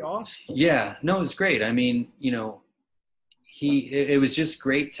 that's really awesome. Yeah, no, it's great. I mean, it was just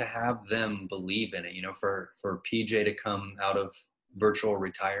great to have them believe in it. For PJ to come out of virtual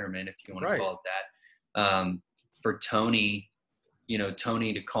retirement, if you want to call it that, for Tony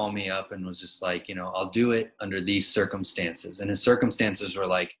to call me up and was just like, I'll do it under these circumstances. And his circumstances were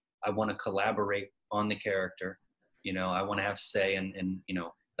like, I want to collaborate on the character. I want to have say and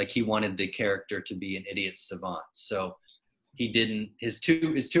like he wanted the character to be an idiot savant. So he didn't, his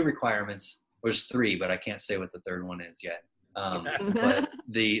two requirements was 3, but I can't say what the third one is yet. But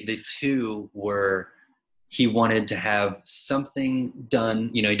the 2 were, he wanted to have something done.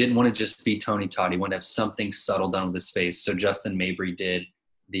 He didn't want to just be Tony Todd. He wanted to have something subtle done with his face. So Justin Mabry did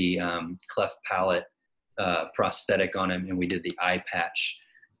the cleft palate prosthetic on him, and we did the eye patch.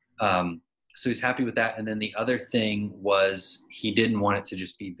 So he's happy with that. And then the other thing was he didn't want it to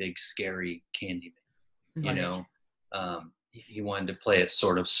just be big, scary Candyman. You know, he wanted to play it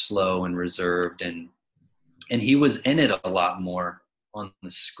sort of slow and reserved, and he was in it a lot more on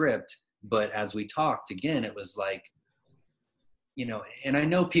the script. But as we talked again, it was like, you know, and I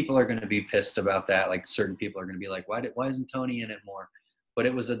know people are going to be pissed about that. Like certain people are going to be like, why isn't Tony in it more? But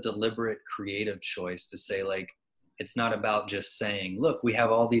it was a deliberate creative choice to say, like, it's not about just saying, look, we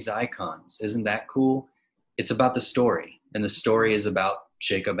have all these icons. Isn't that cool? It's about the story. And the story is about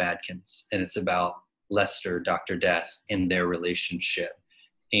Jacob Adkins. And it's about Lester, Dr. Death, and their relationship.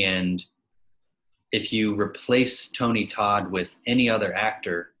 And if you replace Tony Todd with any other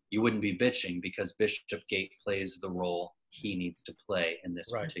actor, you wouldn't be bitching, because Bishop Gate plays the role he needs to play in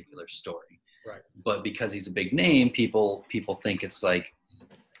this particular story. Right. But because he's a big name, people think it's like,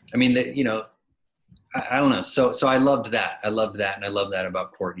 I mean, you know, I don't know. So I loved that. And I love that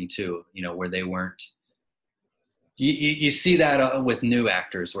about Courtney too, you know, where they weren't, you see that with new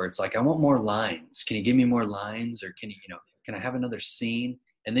actors where it's like, I want more lines. Can you give me more lines? Or can I have another scene?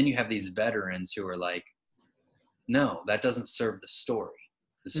 And then you have these veterans who are like, no, that doesn't serve the story.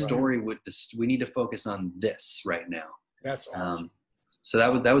 The story we need to focus on this right now. That's awesome. So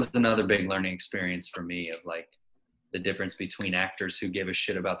that was another big learning experience for me, of like the difference between actors who give a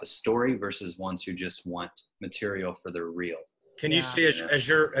shit about the story versus ones who just want material for their reel. Can you see as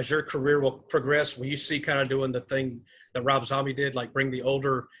your career will progress, will you see kind of doing the thing that Rob Zombie did, like bring the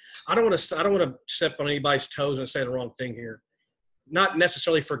older, I don't want to step on anybody's toes and say the wrong thing here, not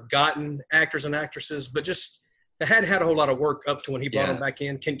necessarily forgotten actors and actresses, but just they hadn't had a whole lot of work up to when he brought them back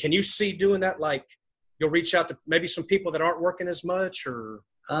in. Can you see doing that? Like you'll reach out to maybe some people that aren't working as much, or?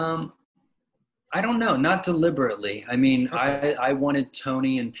 I don't know, not deliberately. I mean, I wanted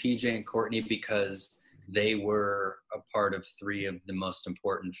Tony and PJ and Courtney because they were a part of 3 of the most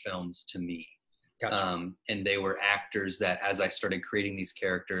important films to me. Gotcha. And they were actors that, as I started creating these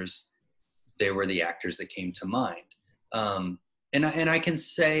characters, they were the actors that came to mind. And I can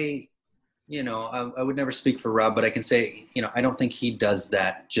say, you know, I would never speak for Rob, but I can say, you know, I don't think he does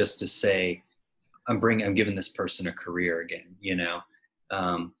that just to say, I'm giving this person a career again, you know.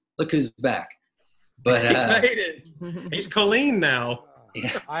 Look who's back. But he made it. He's Colleen now.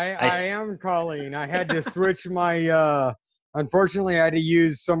 Yeah. I am Colleen. I had to switch my unfortunately I had to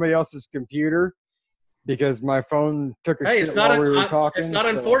use somebody else's computer because my phone took a shit while we were talking. It's not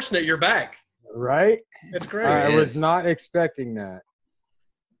unfortunate you're back. Right? It's great. I was not expecting that.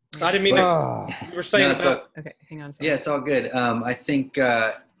 So I didn't mean you were saying okay, hang on a second. Yeah, it's all good. I think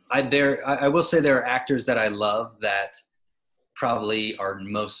I will say there are actors that I love that probably are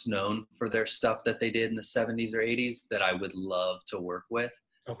most known for their stuff that they did in the 70s or 80s that I would love to work with.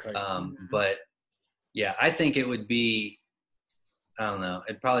 Okay. But yeah, I think it would be, I don't know,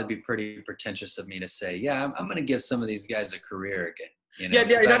 it'd probably be pretty pretentious of me to say, yeah, I'm going to give some of these guys a career again. You know?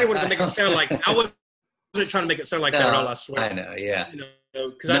 Yeah, I didn't want to make it sound like, I wasn't trying to make it sound like that at all, I swear. I know, yeah. You know,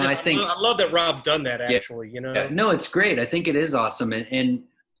 because I love that Rob's done that actually, you know. Yeah, no, it's great. I think it is awesome. And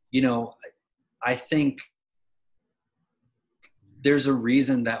you know, I there's a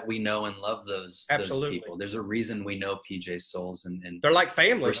reason that we know and love those people. There's a reason we know PJ Souls and they're like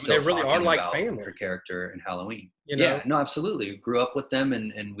family. They really are like family. Her character in Halloween. You know? Yeah, no, absolutely. We grew up with them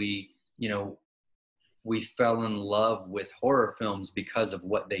and we, you know, we fell in love with horror films because of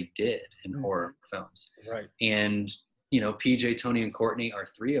what they did in horror films. Right. And, you know, PJ, Tony, and Courtney are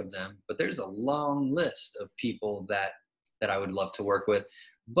 3 of them, but there's a long list of people that I would love to work with.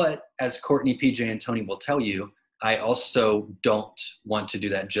 But as Courtney, PJ, and Tony will tell you, I also don't want to do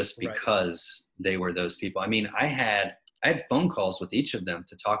that just because they were those people. I mean, I had phone calls with each of them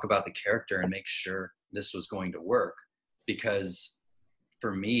to talk about the character and make sure this was going to work. Because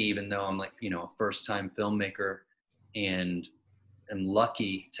for me, even though I'm like, you know, a first-time filmmaker and am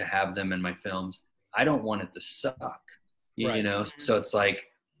lucky to have them in my films, I don't want it to suck, you know? So it's like,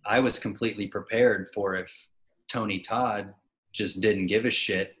 I was completely prepared for if Tony Todd just didn't give a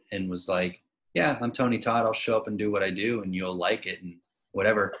shit and was like, yeah, I'm Tony Todd. I'll show up and do what I do and you'll like it and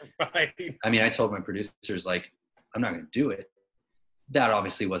whatever. Right. I mean, I told my producers, like, I'm not going to do it. That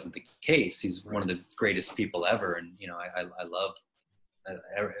obviously wasn't the case. He's one of the greatest people ever. And, you know, I love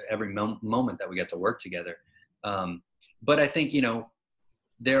every moment that we get to work together. But I think, you know,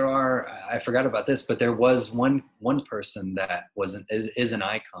 I forgot about this, but there was one person that is an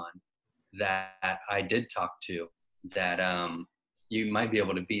icon that I did talk to that you might be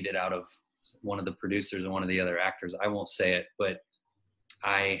able to beat it out of one of the producers and one of the other actors. I won't say it, but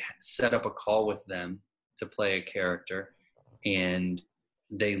I set up a call with them to play a character, and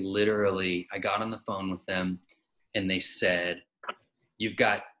they literally, I got on the phone with them and they said, "You've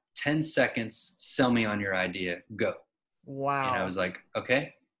got 10 seconds, sell me on your idea, go." Wow. And I was like,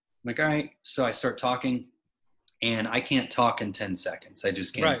 okay. I'm like, all right. So I start talking, and I can't talk in 10 seconds. I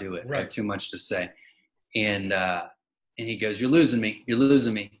just can't do it. I have too much to say. And he goes, "You're losing me. You're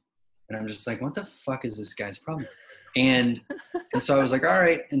losing me." And I'm just like, what the fuck is this guy's problem? And so I was like, all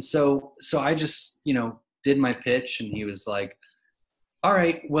right. And so I just, did my pitch, and he was like, all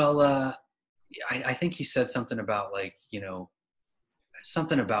right, well, I think he said something about like,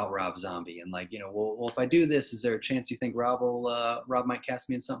 something about Rob Zombie, and like, well, if I do this, is there a chance you think Rob might cast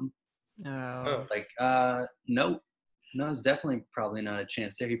me in something? Oh. Like, no, it's definitely probably not a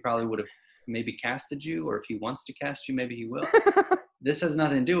chance there. He probably would have maybe casted you, or if he wants to cast you, maybe he will. This has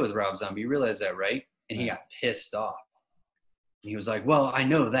nothing to do with Rob Zombie. You realize that, right? And he got pissed off. And he was like, well, I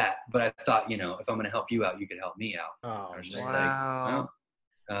know that, but I thought, if I'm going to help you out, you could help me out. Oh, I was just wow. like,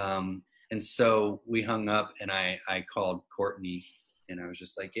 well. And so we hung up, and I called Courtney, and I was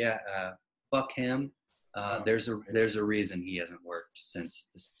just like, yeah, fuck him. There's a reason he hasn't worked since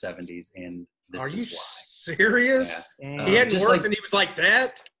the 70s, and this Are you is why. serious? Yeah. He hadn't just worked, like, and he was like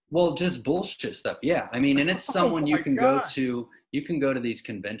that? Well, just bullshit stuff. Yeah. I mean, and it's someone you can go to. You can go to these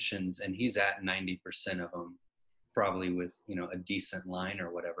conventions, and he's at 90% of them, probably with, a decent line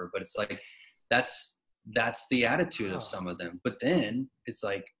or whatever. But it's like, that's the attitude of some of them. But then it's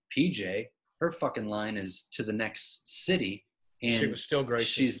like PJ, her fucking line is to the next city. And she was still gracious.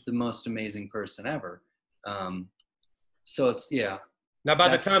 She's the most amazing person ever. So it's, yeah. Now, by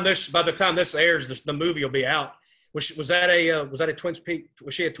the time this airs, the movie will be out. Was that a Twin Peaks?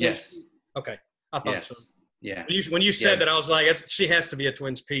 Was she a Twin Yes. Peaks? Okay, I thought so. Yeah. When you said that, I was like, she has to be a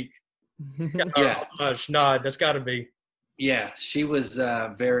Twin Peaks. Yeah. No, that's got to be. Yeah, she was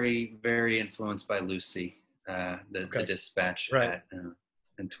very, very influenced by Lucy, the dispatch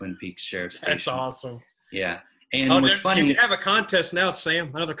in Twin Peaks Sheriff's Station. That's awesome. Yeah. And what's funny, you can have a contest now,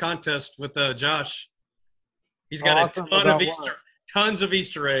 Sam. Another contest with Josh. He's got tons of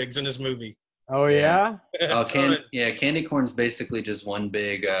Easter eggs in his movie. Oh yeah. Candy Corn's basically just one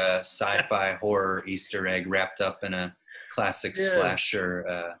big sci-fi horror Easter egg wrapped up in a classic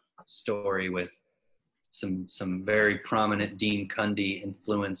slasher story with some very prominent Dean Cundy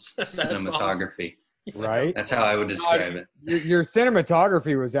influenced cinematography. Awesome. Right. That's how I would describe it. Your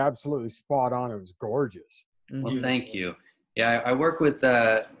cinematography was absolutely spot on. It was gorgeous. Well, thank you. Yeah, I work with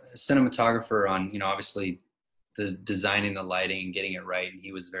a cinematographer on, obviously the designing the lighting and getting it right, and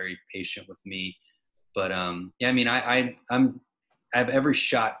he was very patient with me. But yeah, I mean, I have every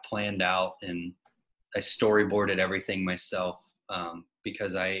shot planned out, and I storyboarded everything myself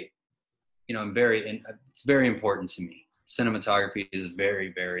because it's very important to me. Cinematography is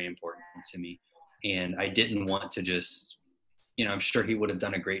very, very important to me, and I didn't want to just, I'm sure he would have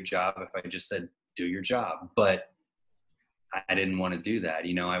done a great job if I just said, do your job, but I didn't want to do that.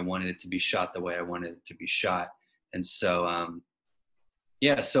 I wanted it to be shot the way I wanted it to be shot. And so,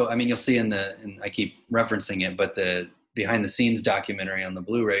 so, I mean, you'll see and I keep referencing it, but the behind the scenes documentary on the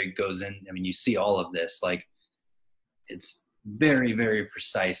Blu-ray goes in. I mean, you see all of this, like it's very, very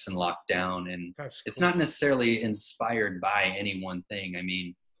precise and locked down. And it's not necessarily inspired by any one thing. I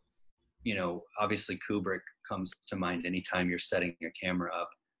mean, obviously Kubrick comes to mind anytime you're setting a camera up,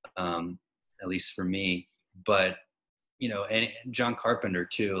 at least for me, but, and John Carpenter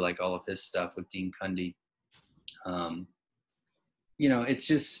too, like all of his stuff with Dean Cundy. It's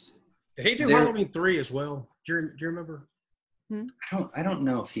just. Did he do Halloween 3 as well? Do you remember? I don't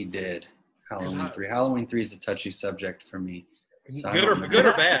know if he did Halloween 3. Halloween 3 is a touchy subject for me. So good or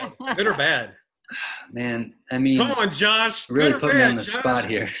bad? Good or bad? Man, I mean, come on, Josh. Really put me on the spot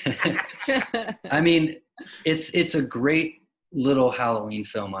here. I mean, it's a great little Halloween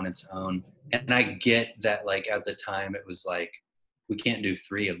film on its own, and I get that. Like at the time, it was like we can't do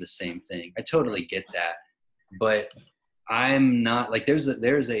 3 of the same thing. I totally get that, but I'm not like there's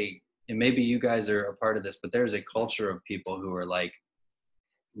a and maybe you guys are a part of this, but there's a culture of people who are like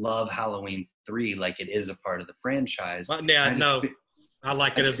love Halloween 3 like it is a part of the franchise. I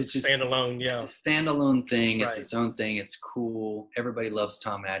like it as a standalone. Yeah, it's a standalone thing. Right. It's its own thing. It's cool. Everybody loves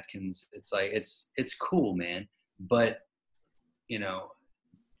Tom Atkins. It's like it's cool, man. But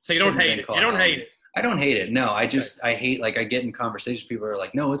so you don't hate it. You don't hate it. I don't hate it. No, I hate, like I get in conversations. People are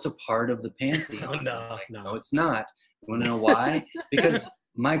like, no, it's a part of the pantheon. No, it's not. You want to know why? Because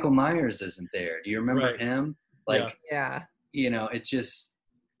Michael Myers isn't there. Do you remember him? Like, yeah. It just,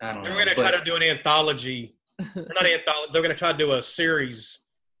 I don't know. They're going to try to do an anthology. Not anthology. They're going to try to do a series,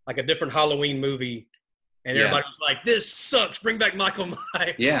 like a different Halloween movie. And everybody was like, this sucks. Bring back Michael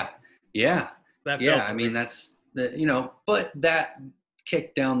Myers. Yeah. I mean, that's, but that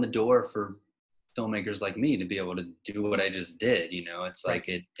kicked down the door for filmmakers like me to be able to do what I just did. You know, it's like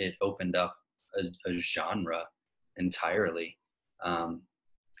it opened up a genre entirely.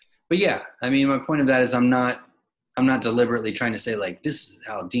 But yeah, I mean, my point of that is I'm not deliberately trying to say like, this is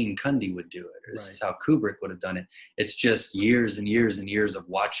how Dean Cundey would do it, or this is how Kubrick would have done it. It's just years and years and years of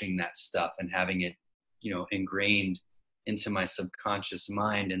watching that stuff and having it, you know, ingrained into my subconscious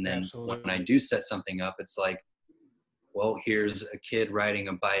mind. And then when I do set something up, it's like, well, here's a kid riding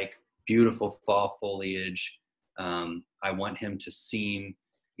a bike, beautiful fall foliage. I want him to seem,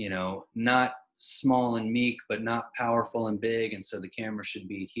 you know, not small and meek, but not powerful and big. And so the camera should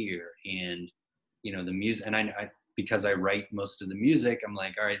be here. And, you know, the music, and I because I write most of the music, I'm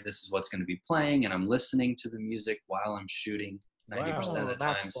like, all right, this is what's going to be playing. And I'm listening to the music while I'm shooting 90% of the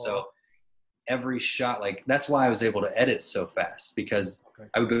time. Cool. So every shot, like, that's why I was able to edit so fast, because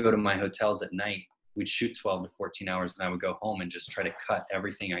I would go to my hotels at night. We'd shoot 12 to 14 hours, and I would go home and just try to cut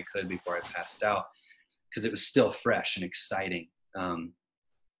everything I could before I passed out, because it was still fresh and exciting.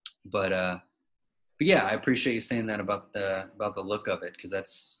 But yeah, I appreciate you saying that about the look of it, because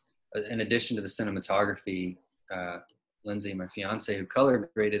that's, in addition to the cinematography, Lindsay, my fiance, who color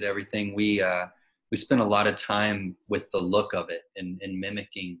graded everything, we spent a lot of time with the look of it and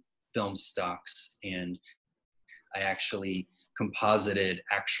mimicking film stocks. And I actually composited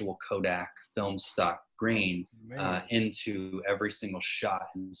actual Kodak film stock grain into every single shot.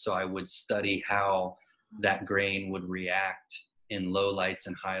 And so I would study how that grain would react in low lights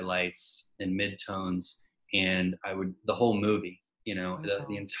and highlights and midtones. And the whole movie, you know,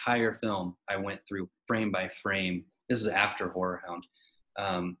 the entire film, I went through frame by frame. This is after Horror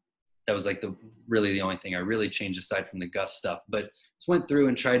Hound. That was like really the only thing I really changed aside from the Gus stuff, but just went through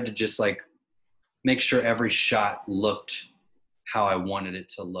and tried to just like make sure every shot looked how I wanted it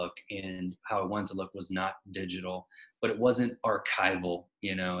to look, and how I wanted to look was not digital, but it wasn't archival.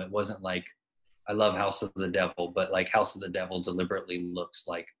 You know, it wasn't like, I love House of the Devil, but like House of the Devil deliberately looks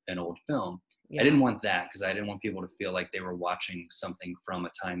like an old film. Yeah. I didn't want that, because I didn't want people to feel like they were watching something from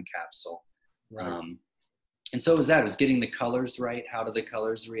a time capsule. Right. And so it was that. It was getting the colors right. How do the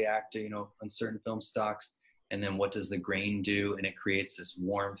colors react to, you know, on certain film stocks? And then what does the grain do? And it creates this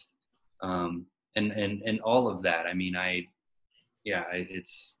warmth, and all of that. I mean,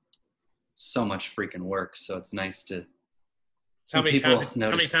 it's so much freaking work. So it's nice to. So how many times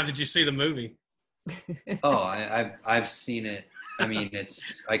did you see the movie? Oh, I've seen it. I mean,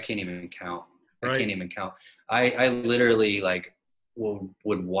 I can't even count. Right. I can't even count. I literally like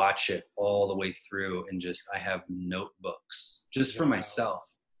would watch it all the way through, and I have notebooks just for myself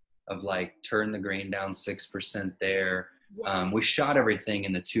of like, turn the grain down 6% there. Wow. We shot everything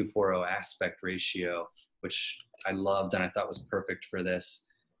in the 2:40 aspect ratio, which I loved and I thought was perfect for this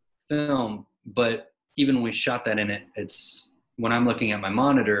film. But even when we shot that in it, when I'm looking at my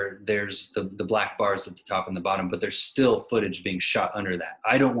monitor, there's the black bars at the top and the bottom, but there's still footage being shot under that.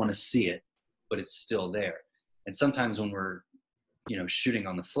 I don't want to see it, but it's still there. And sometimes when we're, you know, shooting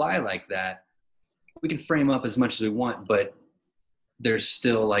on the fly like that, we can frame up as much as we want, but there's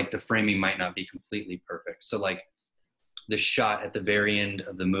still like, the framing might not be completely perfect. So like the shot at the very end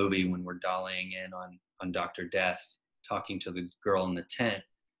of the movie when we're dollying in on Dr. Death, talking to the girl in the tent,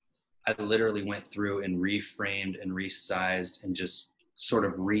 I literally went through and reframed and resized and just sort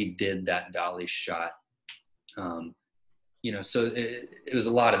of redid that dolly shot. You know, so it was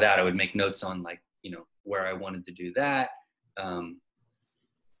a lot of that. I would make notes on like, you know, where I wanted to do that.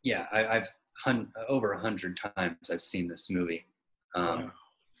 Yeah, I've over 100 times I've seen this movie.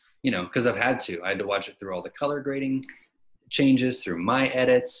 You know, because I had to watch it through all the color grading changes, through my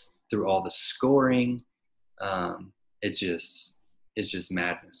edits, through all the scoring. It's just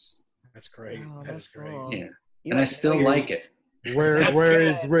madness. That's great. Oh, that's great. cool. Yeah, and I still like it.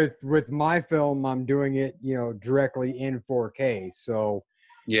 Whereas with my film, I'm doing it, you know, directly in 4K. So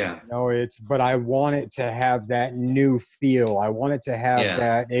yeah, you know, but I want it to have that new feel. I want it to have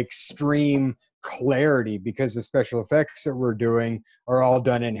that extreme clarity, because the special effects that we're doing are all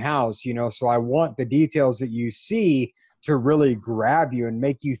done in house, you know. So I want the details that you see to really grab you and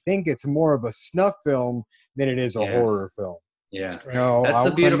make you think it's more of a snuff film than it is a horror film. Yeah, no, that's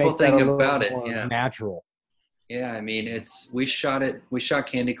the beautiful thing about it. Yeah, natural. Yeah, I mean, we shot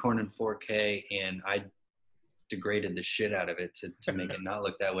Candy Corn in 4K, and I degraded the shit out of it to make it not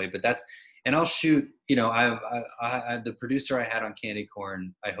look that way. But and I'll shoot, you know, I the producer I had on Candy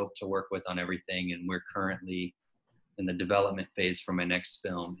Corn, I hope to work with on everything, and we're currently in the development phase for my next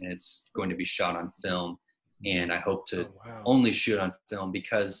film, and it's going to be shot on film, and I hope to only shoot on film,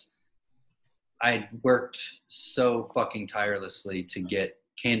 because I worked so fucking tirelessly to get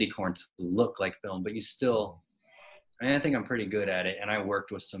Candy Corn to look like film, but I think I'm pretty good at it. And I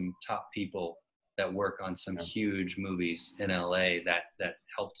worked with some top people that work on some huge movies in LA that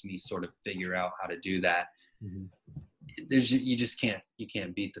helped me sort of figure out how to do that. Mhm. You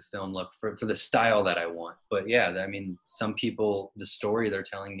can't beat the film look for the style that I want. But yeah, I mean, some people, the story they're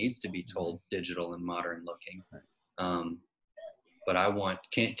telling needs to be told digital and modern looking. But I want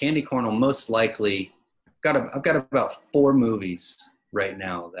Candy Corn will most likely I've got about 4 movies right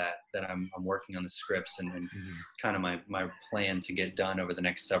now that I'm working on the scripts and kind of my plan to get done over the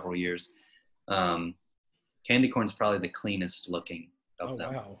next several years. Candy Corn's probably the cleanest looking of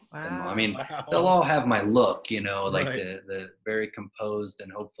them. Wow. I mean, Wow. they'll all have my look, like Right. the very composed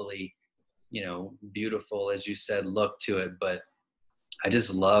and hopefully, beautiful, as you said, look to it. But I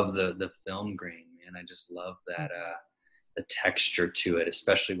just love the film grain, man. I just love that, the texture to it,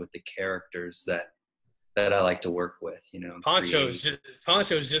 especially with the characters that I like to work with, Poncho's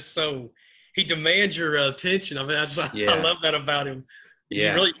just so, he demands your attention. I mean, I love that about him.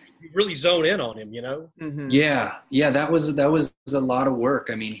 Yeah. You really zone in on him, Mm-hmm. Yeah. That was a lot of work.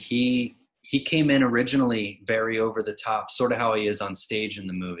 I mean, he came in originally very over the top, sort of how he is on stage in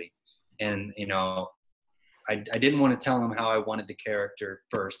the movie. And, I didn't want to tell him how I wanted the character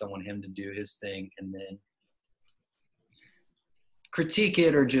first. I want him to do his thing and then critique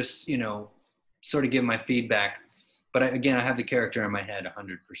it or just, sort of give my feedback. But I have the character in my head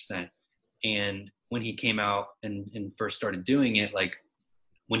 100%. And when he came out and first started doing it, like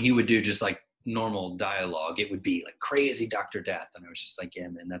when he would do just like normal dialogue, it would be like crazy Dr. Death. And I was just like, yeah,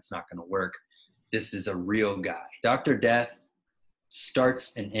 man, that's not going to work. This is a real guy. Dr. Death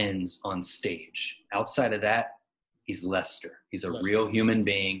starts and ends on stage. Outside of that, he's Lester. He's a real human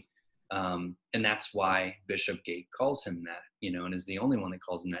being. And that's why Bishopgate calls him that, and is the only one that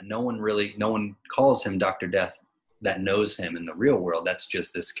calls him that. No one calls him Dr. Death that knows him in the real world. That's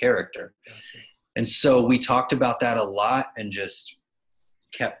just this character. Gotcha. And so we talked about that a lot and just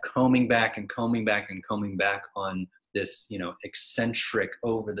kept combing back on this, eccentric,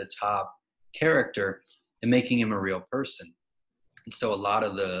 over the top character and making him a real person. And so a lot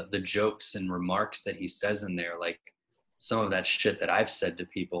of the jokes and remarks that he says in there, like some of that shit that I've said to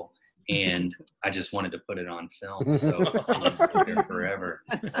people, and I just wanted to put it on film, so it's there forever.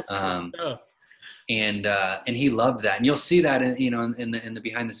 And he loved that, and you'll see that in the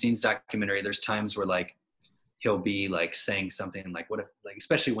behind the scenes documentary. There's times where like he'll be like saying something like, what if, like,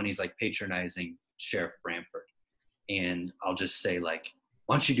 especially when he's like patronizing Sheriff Bramford, and I'll just say like,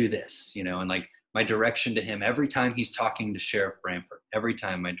 why don't you do this, and like my direction to him every time he's talking to Sheriff Bramford, every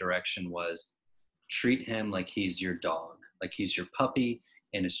time my direction was treat him like he's your dog, like he's your puppy.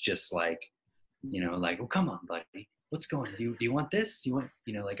 And it's just like, like, well, come on, buddy, what's going on? Do you want this? You want,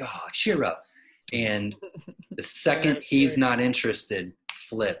 like, oh, cheer up. And the second he's not interested,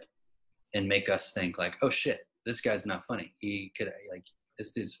 flip and make us think like, oh shit, this guy's not funny. He could, like,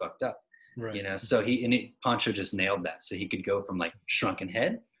 this dude's fucked up, Right. So Poncho just nailed that. So he could go from like shrunken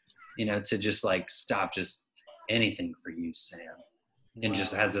head, to just like, stop, just anything for you, Sam. And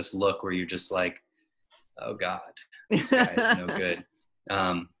just has this look where you're just like, oh God, this guy's no good.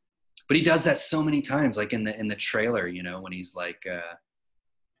 But he does that so many times, like in the trailer, when he's like,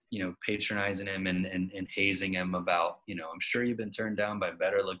 patronizing him and hazing him about, I'm sure you've been turned down by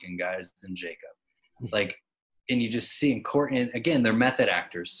better looking guys than Jacob. Like, and you just see in Courtney, and again, they're method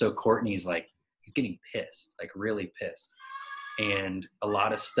actors. So Courtney's like, he's getting pissed, like really pissed. And a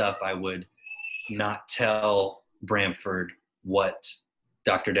lot of stuff I would not tell Bramford what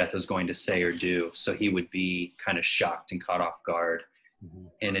Dr. Death was going to say or do. So he would be kind of shocked and caught off guard. Mm-hmm.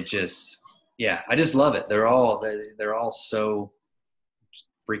 And it just, I just love it. They're all so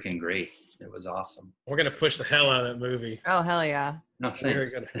freaking great. It was awesome. We're going to push the hell out of that movie. Oh, hell yeah. No,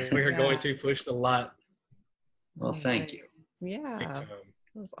 thanks. We're going to push the lot. Well, thank you. Yeah. Big time.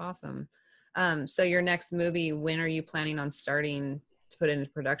 That was awesome. So your next movie, when are you planning on starting to put into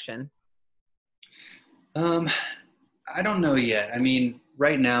production? I don't know yet. I mean,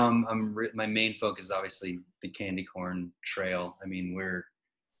 right now my main focus is obviously the Candy Corn Trail. I mean,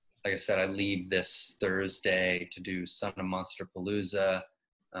 like I said, I leave this Thursday to do Son of Monsterpalooza.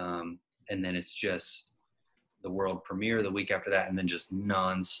 And then it's just the world premiere the week after that. And then just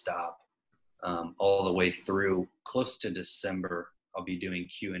nonstop, all the way through close to December. I'll be doing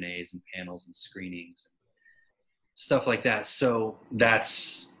Q&As and panels and screenings, and stuff like that. So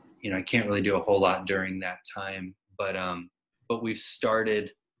that's, I can't really do a whole lot during that time, but we've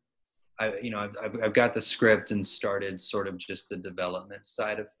started, I've got the script and started sort of just the development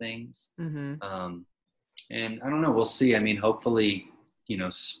side of things. Mm-hmm. And I don't know, we'll see. I mean, hopefully,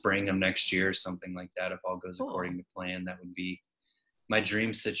 spring of next year, something like that. If all goes according to plan, that would be my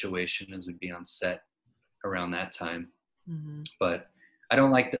dream situation, would be on set around that time. Mhm. But I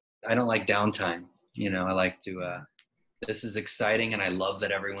don't like downtime. I like to, this is exciting, and I love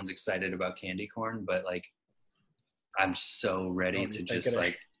that everyone's excited about candy corn, but like, I'm so ready to just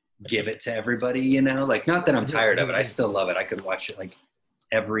like give it to everybody, like, not that I'm tired of it. I still love it. I could watch it like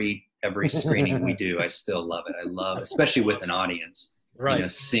every screening we do. I still love it. I love, especially with an audience, Right.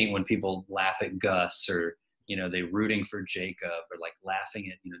 Seeing when people laugh at Gus, or, they rooting for Jacob, or like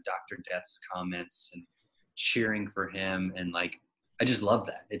laughing at, Dr. Death's comments and cheering for him. And like, I just love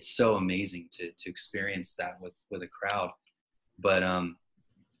that. It's so amazing to experience that with a crowd. But I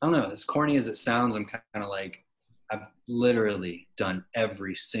don't know, as corny as it sounds, I'm kind of like, I've literally done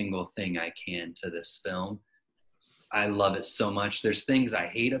every single thing I can to this film. I love it so much. There's things I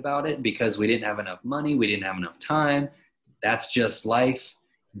hate about it because we didn't have enough money. We didn't have enough time. That's just life.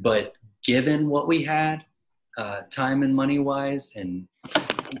 But given what we had, time and money wise, and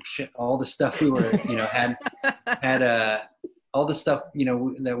all the stuff we were, had all the stuff,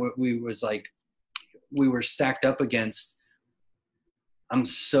 that we were stacked up against. I'm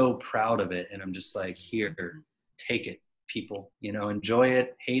so proud of it. And I'm just like, here, take it, people, enjoy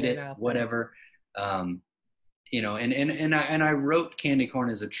it, hate it, whatever. And I wrote Candy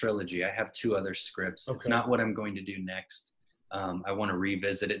Corn as a trilogy. I have 2 other scripts. Okay. It's not what I'm going to do next. I want to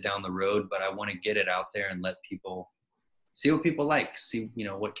revisit it down the road, but I want to get it out there and let people see what people like, see,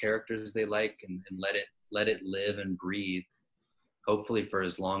 what characters they like, and let it live and breathe, hopefully for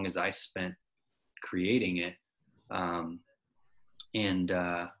as long as I spent creating it. And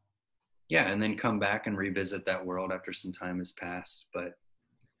then come back and revisit that world after some time has passed. But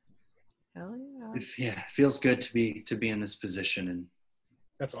hell it feels good to be in this position and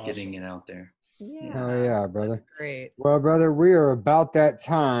that's awesome. Getting it out there. Yeah. Oh yeah, brother. That's great. Well, brother, we are about that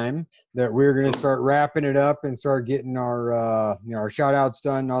time that we're going to start wrapping it up and start getting our our shout outs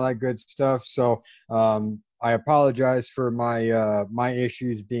done and all that good stuff. So I apologize for my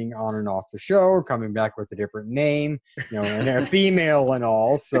issues being on and off the show, coming back with a different name, and a female and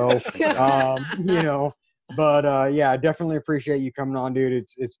all. So but I definitely appreciate you coming on, dude.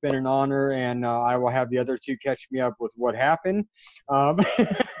 It's been an honor, and I will have the other 2 catch me up with what happened.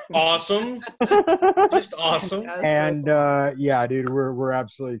 Awesome. Just awesome. And dude, we're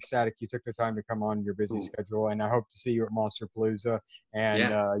absolutely ecstatic you took the time to come on your busy schedule, and I hope to see you at Monster Palooza, and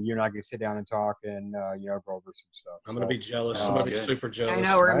you and I can sit down and talk and go over some stuff. I'm gonna be jealous. I'm gonna be super jealous. I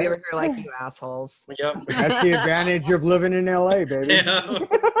know we're gonna be over here like you assholes. Yep. That's the advantage of living in LA, baby. Yeah.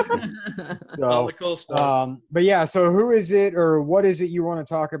 So, all the cool stuff. But yeah, so who is it or what is it you want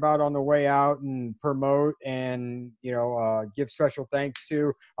to talk about on the way out and promote and give special thanks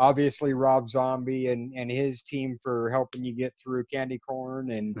to? Obviously Rob Zombie and his team for helping you get through Candy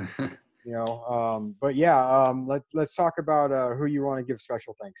Corn, and let's talk about who you want to give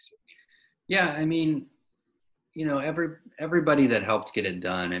special thanks to. Yeah, I mean, everybody that helped get it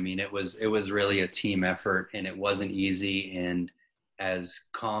done. I mean, it was really a team effort, and it wasn't easy. And as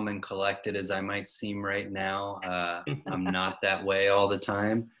calm and collected as I might seem right now, I'm not that way all the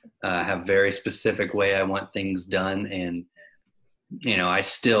time. I have very specific way I want things done, and I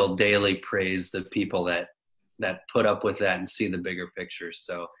still daily praise the people that put up with that and see the bigger picture.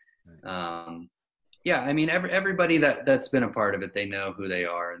 So, I mean, everybody that's been a part of it, they know who they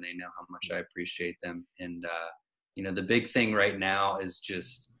are and they know how much I appreciate them. And, the big thing right now is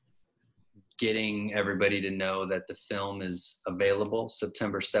just getting everybody to know that the film is available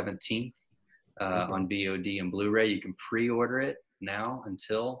September 17th on VOD and Blu-ray. You can pre-order it now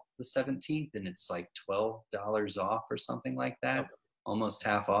until the 17th, and it's like $12 off or something like that. Almost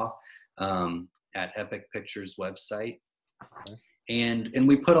half off at Epic Pictures website. Okay. And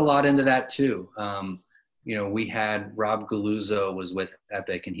we put a lot into that too. We had Rob Galuzzo was with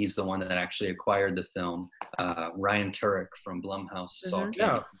Epic, and he's the one that actually acquired the film. Ryan Turek from Blumhouse saw it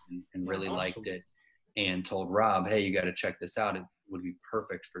and really liked it, and told Rob, hey, you got to check this out. It would be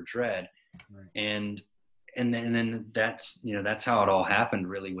perfect for Dread. Right. And then that's how it all happened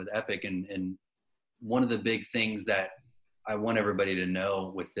really with Epic. And one of the big things that I want everybody to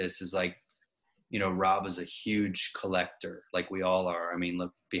know with this is Rob is a huge collector, like we all are. I mean,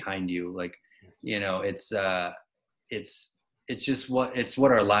 look behind you, it's just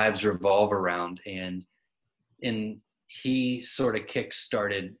what our lives revolve around. And he sort of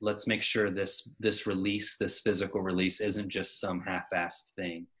kick-started, let's make sure this physical release isn't just some half-assed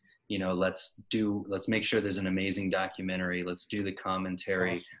thing. Let's make sure there's an amazing documentary. Let's do the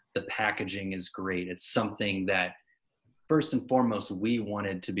commentary. Awesome. The packaging is great. It's something that first and foremost, we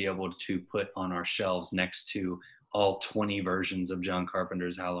wanted to be able to put on our shelves next to all 20 versions of John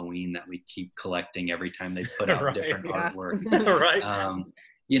Carpenter's Halloween that we keep collecting every time they put out different artwork. Right.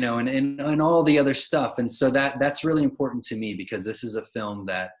 and all the other stuff. And so that's really important to me, because this is a film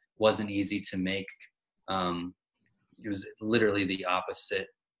that wasn't easy to make. It was literally the opposite.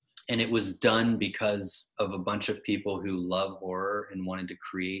 And it was done because of a bunch of people who love horror and wanted to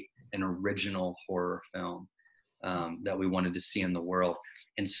create an original horror film that we wanted to see in the world.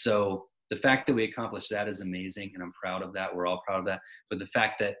 And so the fact that we accomplished that is amazing, and I'm proud of that. We're all proud of that. But the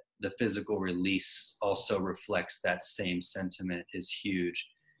fact that the physical release also reflects that same sentiment is huge.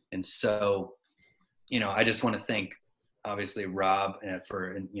 And so, I just want to thank, obviously, Rob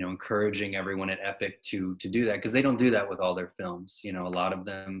for encouraging everyone at Epic to do that, because they don't do that with all their films. A lot of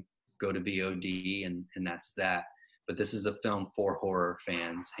them go to VOD and that's that. But this is a film for horror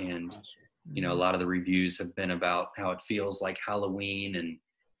fans, and a lot of the reviews have been about how it feels like Halloween, and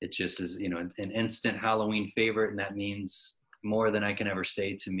it just is an instant Halloween favorite, and that means more than I can ever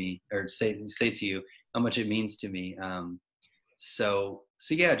say to me, or say to you how much it means to me. So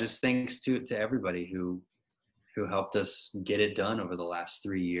yeah, just thanks to everybody who helped us get it done over the last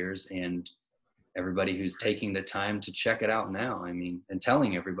 3 years, and everybody who's taking the time to check it out now. And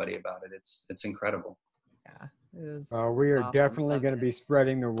telling everybody about it. It's incredible. Yeah, it was we are awesome. definitely Loved going to it. be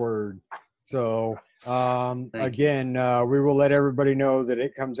spreading the word. So Thank you. again, we will let everybody know that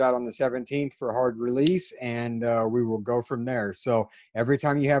it comes out on the 17th for hard release, and we will go from there. So every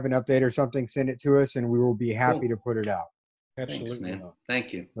time you have an update or something, send it to us, and we will be happy to put it out. Absolutely. Thanks, man.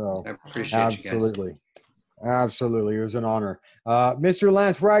 Thank you. So, I appreciate you guys. Absolutely. It was an honor. Mr.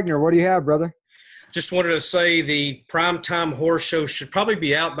 Lance Wagner, what do you have, brother? Just wanted to say the Primetime Horror Show should probably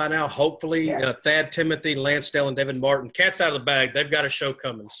be out by now, hopefully. Yes. Thad Timothy, Lansdale, and David Martin. Cat's out of the bag. They've got a show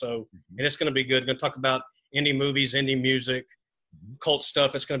coming. So, and it's going to be good. Going to talk about indie movies, indie music, cult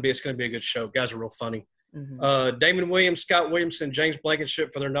stuff. It's going to be a good show. Guys are real funny. Mhm. Damon Williams, Scott Williamson, James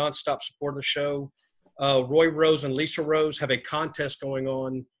Blankenship for their nonstop support of the show. Roy Rose and Lisa Rose have a contest going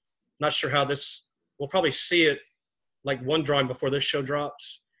on. Not sure how this. We'll probably see it like one drawing before this show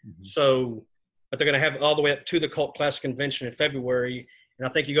drops. So. But they're going to have it all the way up to the Cult Classic Convention in February, and I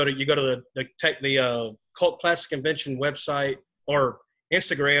think you go to the Cult Classic Convention website or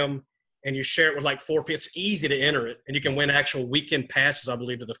Instagram, and you share it with like 4 people. It's easy to enter it, and you can win actual weekend passes, I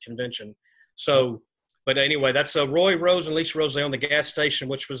believe, to the convention. So, but anyway, that's Roy Rose and Lisa Rose. They own the gas station,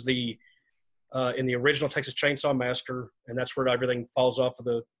 which was in the original Texas Chainsaw Massacre, and that's where everything falls off of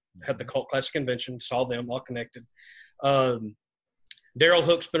the Cult Classic Convention. Saw them all connected. Daryl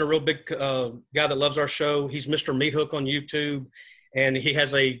Hook's been a real big guy that loves our show. He's Mr. Meat Hook on YouTube, and he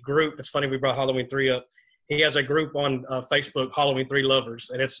has a group. It's funny we brought Halloween 3 up. He has a group on Facebook, Halloween 3 Lovers,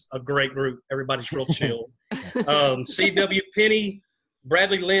 and it's a great group. Everybody's real chill. C.W. Penny,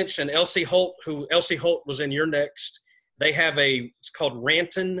 Bradley Lynch, and Elsie Holt, who Elsie Holt was in Your Next. They have it's called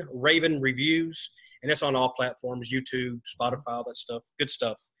Rantin' Raven Reviews, and it's on all platforms, YouTube, Spotify, all that stuff. Good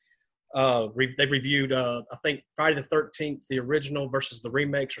stuff. They reviewed, I think, Friday the 13th, the original versus the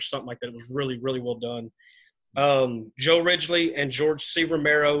remakes or something like that. It was really, really well done. Joe Ridgely and George C.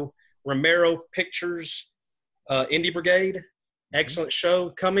 Romero Pictures, Indie Brigade. Excellent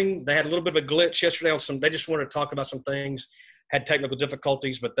show coming. They had a little bit of a glitch yesterday they just wanted to talk about some things, had technical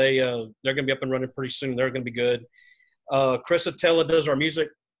difficulties, but they're going to be up and running pretty soon. They're going to be good. Chris Attella does our music.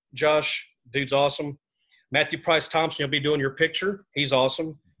 Josh, dude's awesome. Matthew Price Thompson, you'll be doing your picture. He's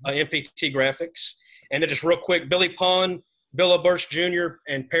awesome. MPT Graphics. And then just real quick, Billy Pond, Bill O'Burst Jr.,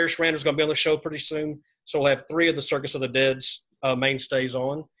 and Parrish Randall's going to be on the show pretty soon. So we'll have 3 of the Circus of the Dead's mainstays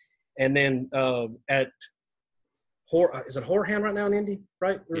on. And then is it Whorehound right now in Indy,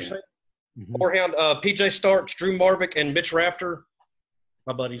 right? We were saying? Whorehound, PJ Starks, Drew Marvick, and Mitch Rafter,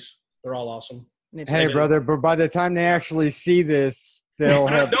 my buddies. They're all awesome. Hey, brother, but by the time they actually see this, they'll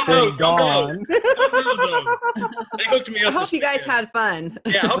have been gone. They hooked me up. I hope you guys had fun.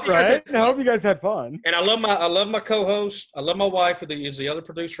 Yeah, I hope you guys had fun. I hope you guys had fun. And I love my co-host. I love my wife, who is the other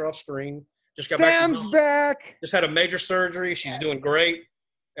producer off screen. Just got Sam's back. Just had a major surgery. She's doing great.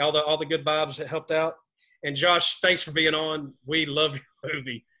 All the good vibes that helped out. And Josh, thanks for being on. We love your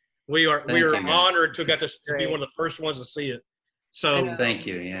movie. We are honored to have got to be one of the first ones to see it. So thank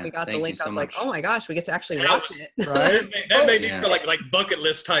you. Yeah, we got thank the link. you so I was much. like, oh my gosh, we get to actually watch it. Right? that made me feel like bucket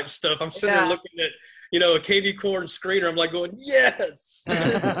list type stuff. I'm sitting there looking at a KV Corn screener. I'm like going, yes.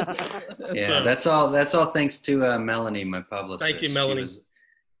 That's all thanks to Melanie, my publicist. Thank you, Melanie.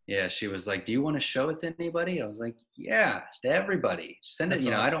 She was like, do you want to show it to anybody? I was like, yeah, to everybody. Send it. That's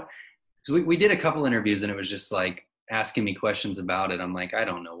I awesome. don't. Because we did a couple interviews, and it was just like asking me questions about it, I'm like, I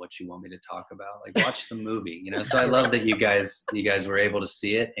don't know what you want me to talk about. Like, watch the movie, you know? So I love that you guys were able to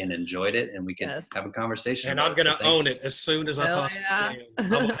see it and enjoyed it, and we could have a conversation. And I'm going to own it as soon as I possibly can. I'm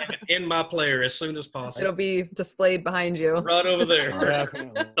going to have it in my player as soon as possible. It'll be displayed behind you. Right over there.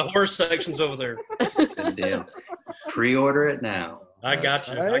 Definitely. The horse section's over there. Good deal. Pre-order it now. I got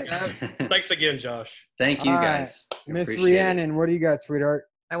you. All right. Thanks again, Josh. Thank you, All right. guys. Miss Appreciate it. Rhiannon, what do you got, sweetheart?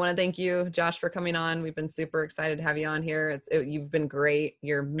 I want to thank you, Josh, for coming on. We've been super excited to have you on here. You've been great.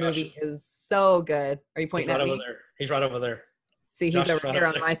 Your movie is so good. Are you pointing at me? Over there. He's right over there. See, he's Josh over here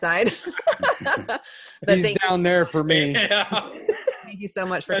on my side. He's down there for me. Yeah. Thank you so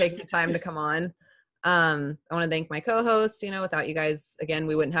much for taking the time to come on. I want to thank my co-hosts. Without you guys, again,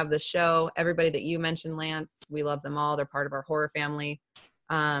 we wouldn't have this show. Everybody that you mentioned, Lance, we love them all. They're part of our horror family.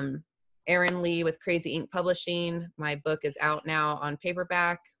 Aaron Lee with Crazy Ink Publishing. My book is out now on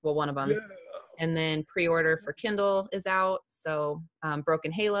paperback. Well, one of them. Yeah. And then pre-order for Kindle is out. So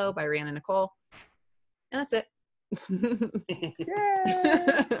Broken Halo by Rhiannon Nicole. And that's it.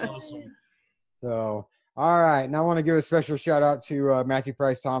 Yay! Awesome. So, all right. Now I want to give a special shout out to Matthew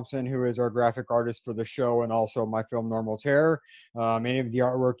Price Thompson, who is our graphic artist for the show and also my film Normal Terror. Any of the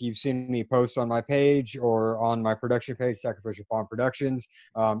artwork you've seen me post on my page or on my production page, Sacrificial Pawn Productions,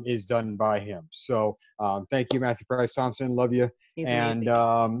 is done by him. So thank you, Matthew Price Thompson. Love you. He's and,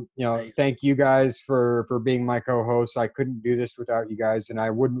 amazing. Thank you guys for being my co-hosts. I couldn't do this without you guys, and I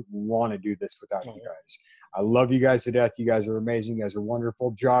wouldn't want to do this without you guys. I love you guys to death. You guys are amazing. You guys are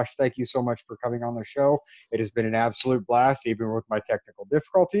wonderful. Josh, thank you so much for coming on the show. It has been an absolute blast, even with my technical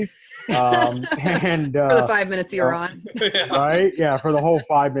difficulties. And for the 5 minutes you were on. Right? Yeah, for the whole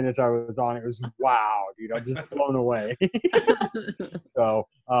 5 minutes I was on, it was wow, dude. I'm just blown away. So,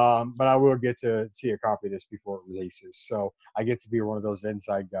 but I will get to see a copy of this before it releases. So I get to be one of those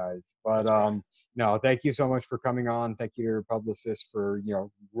inside guys. But no, thank you so much for coming on. Thank you to your publicist for,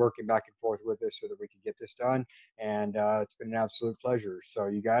 working back and forth with us so that we could get this done. And it's been an absolute pleasure. So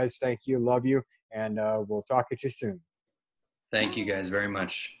you guys, thank you. Love you. And we'll talk at you soon. Thank you guys very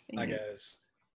much. Bye, guys.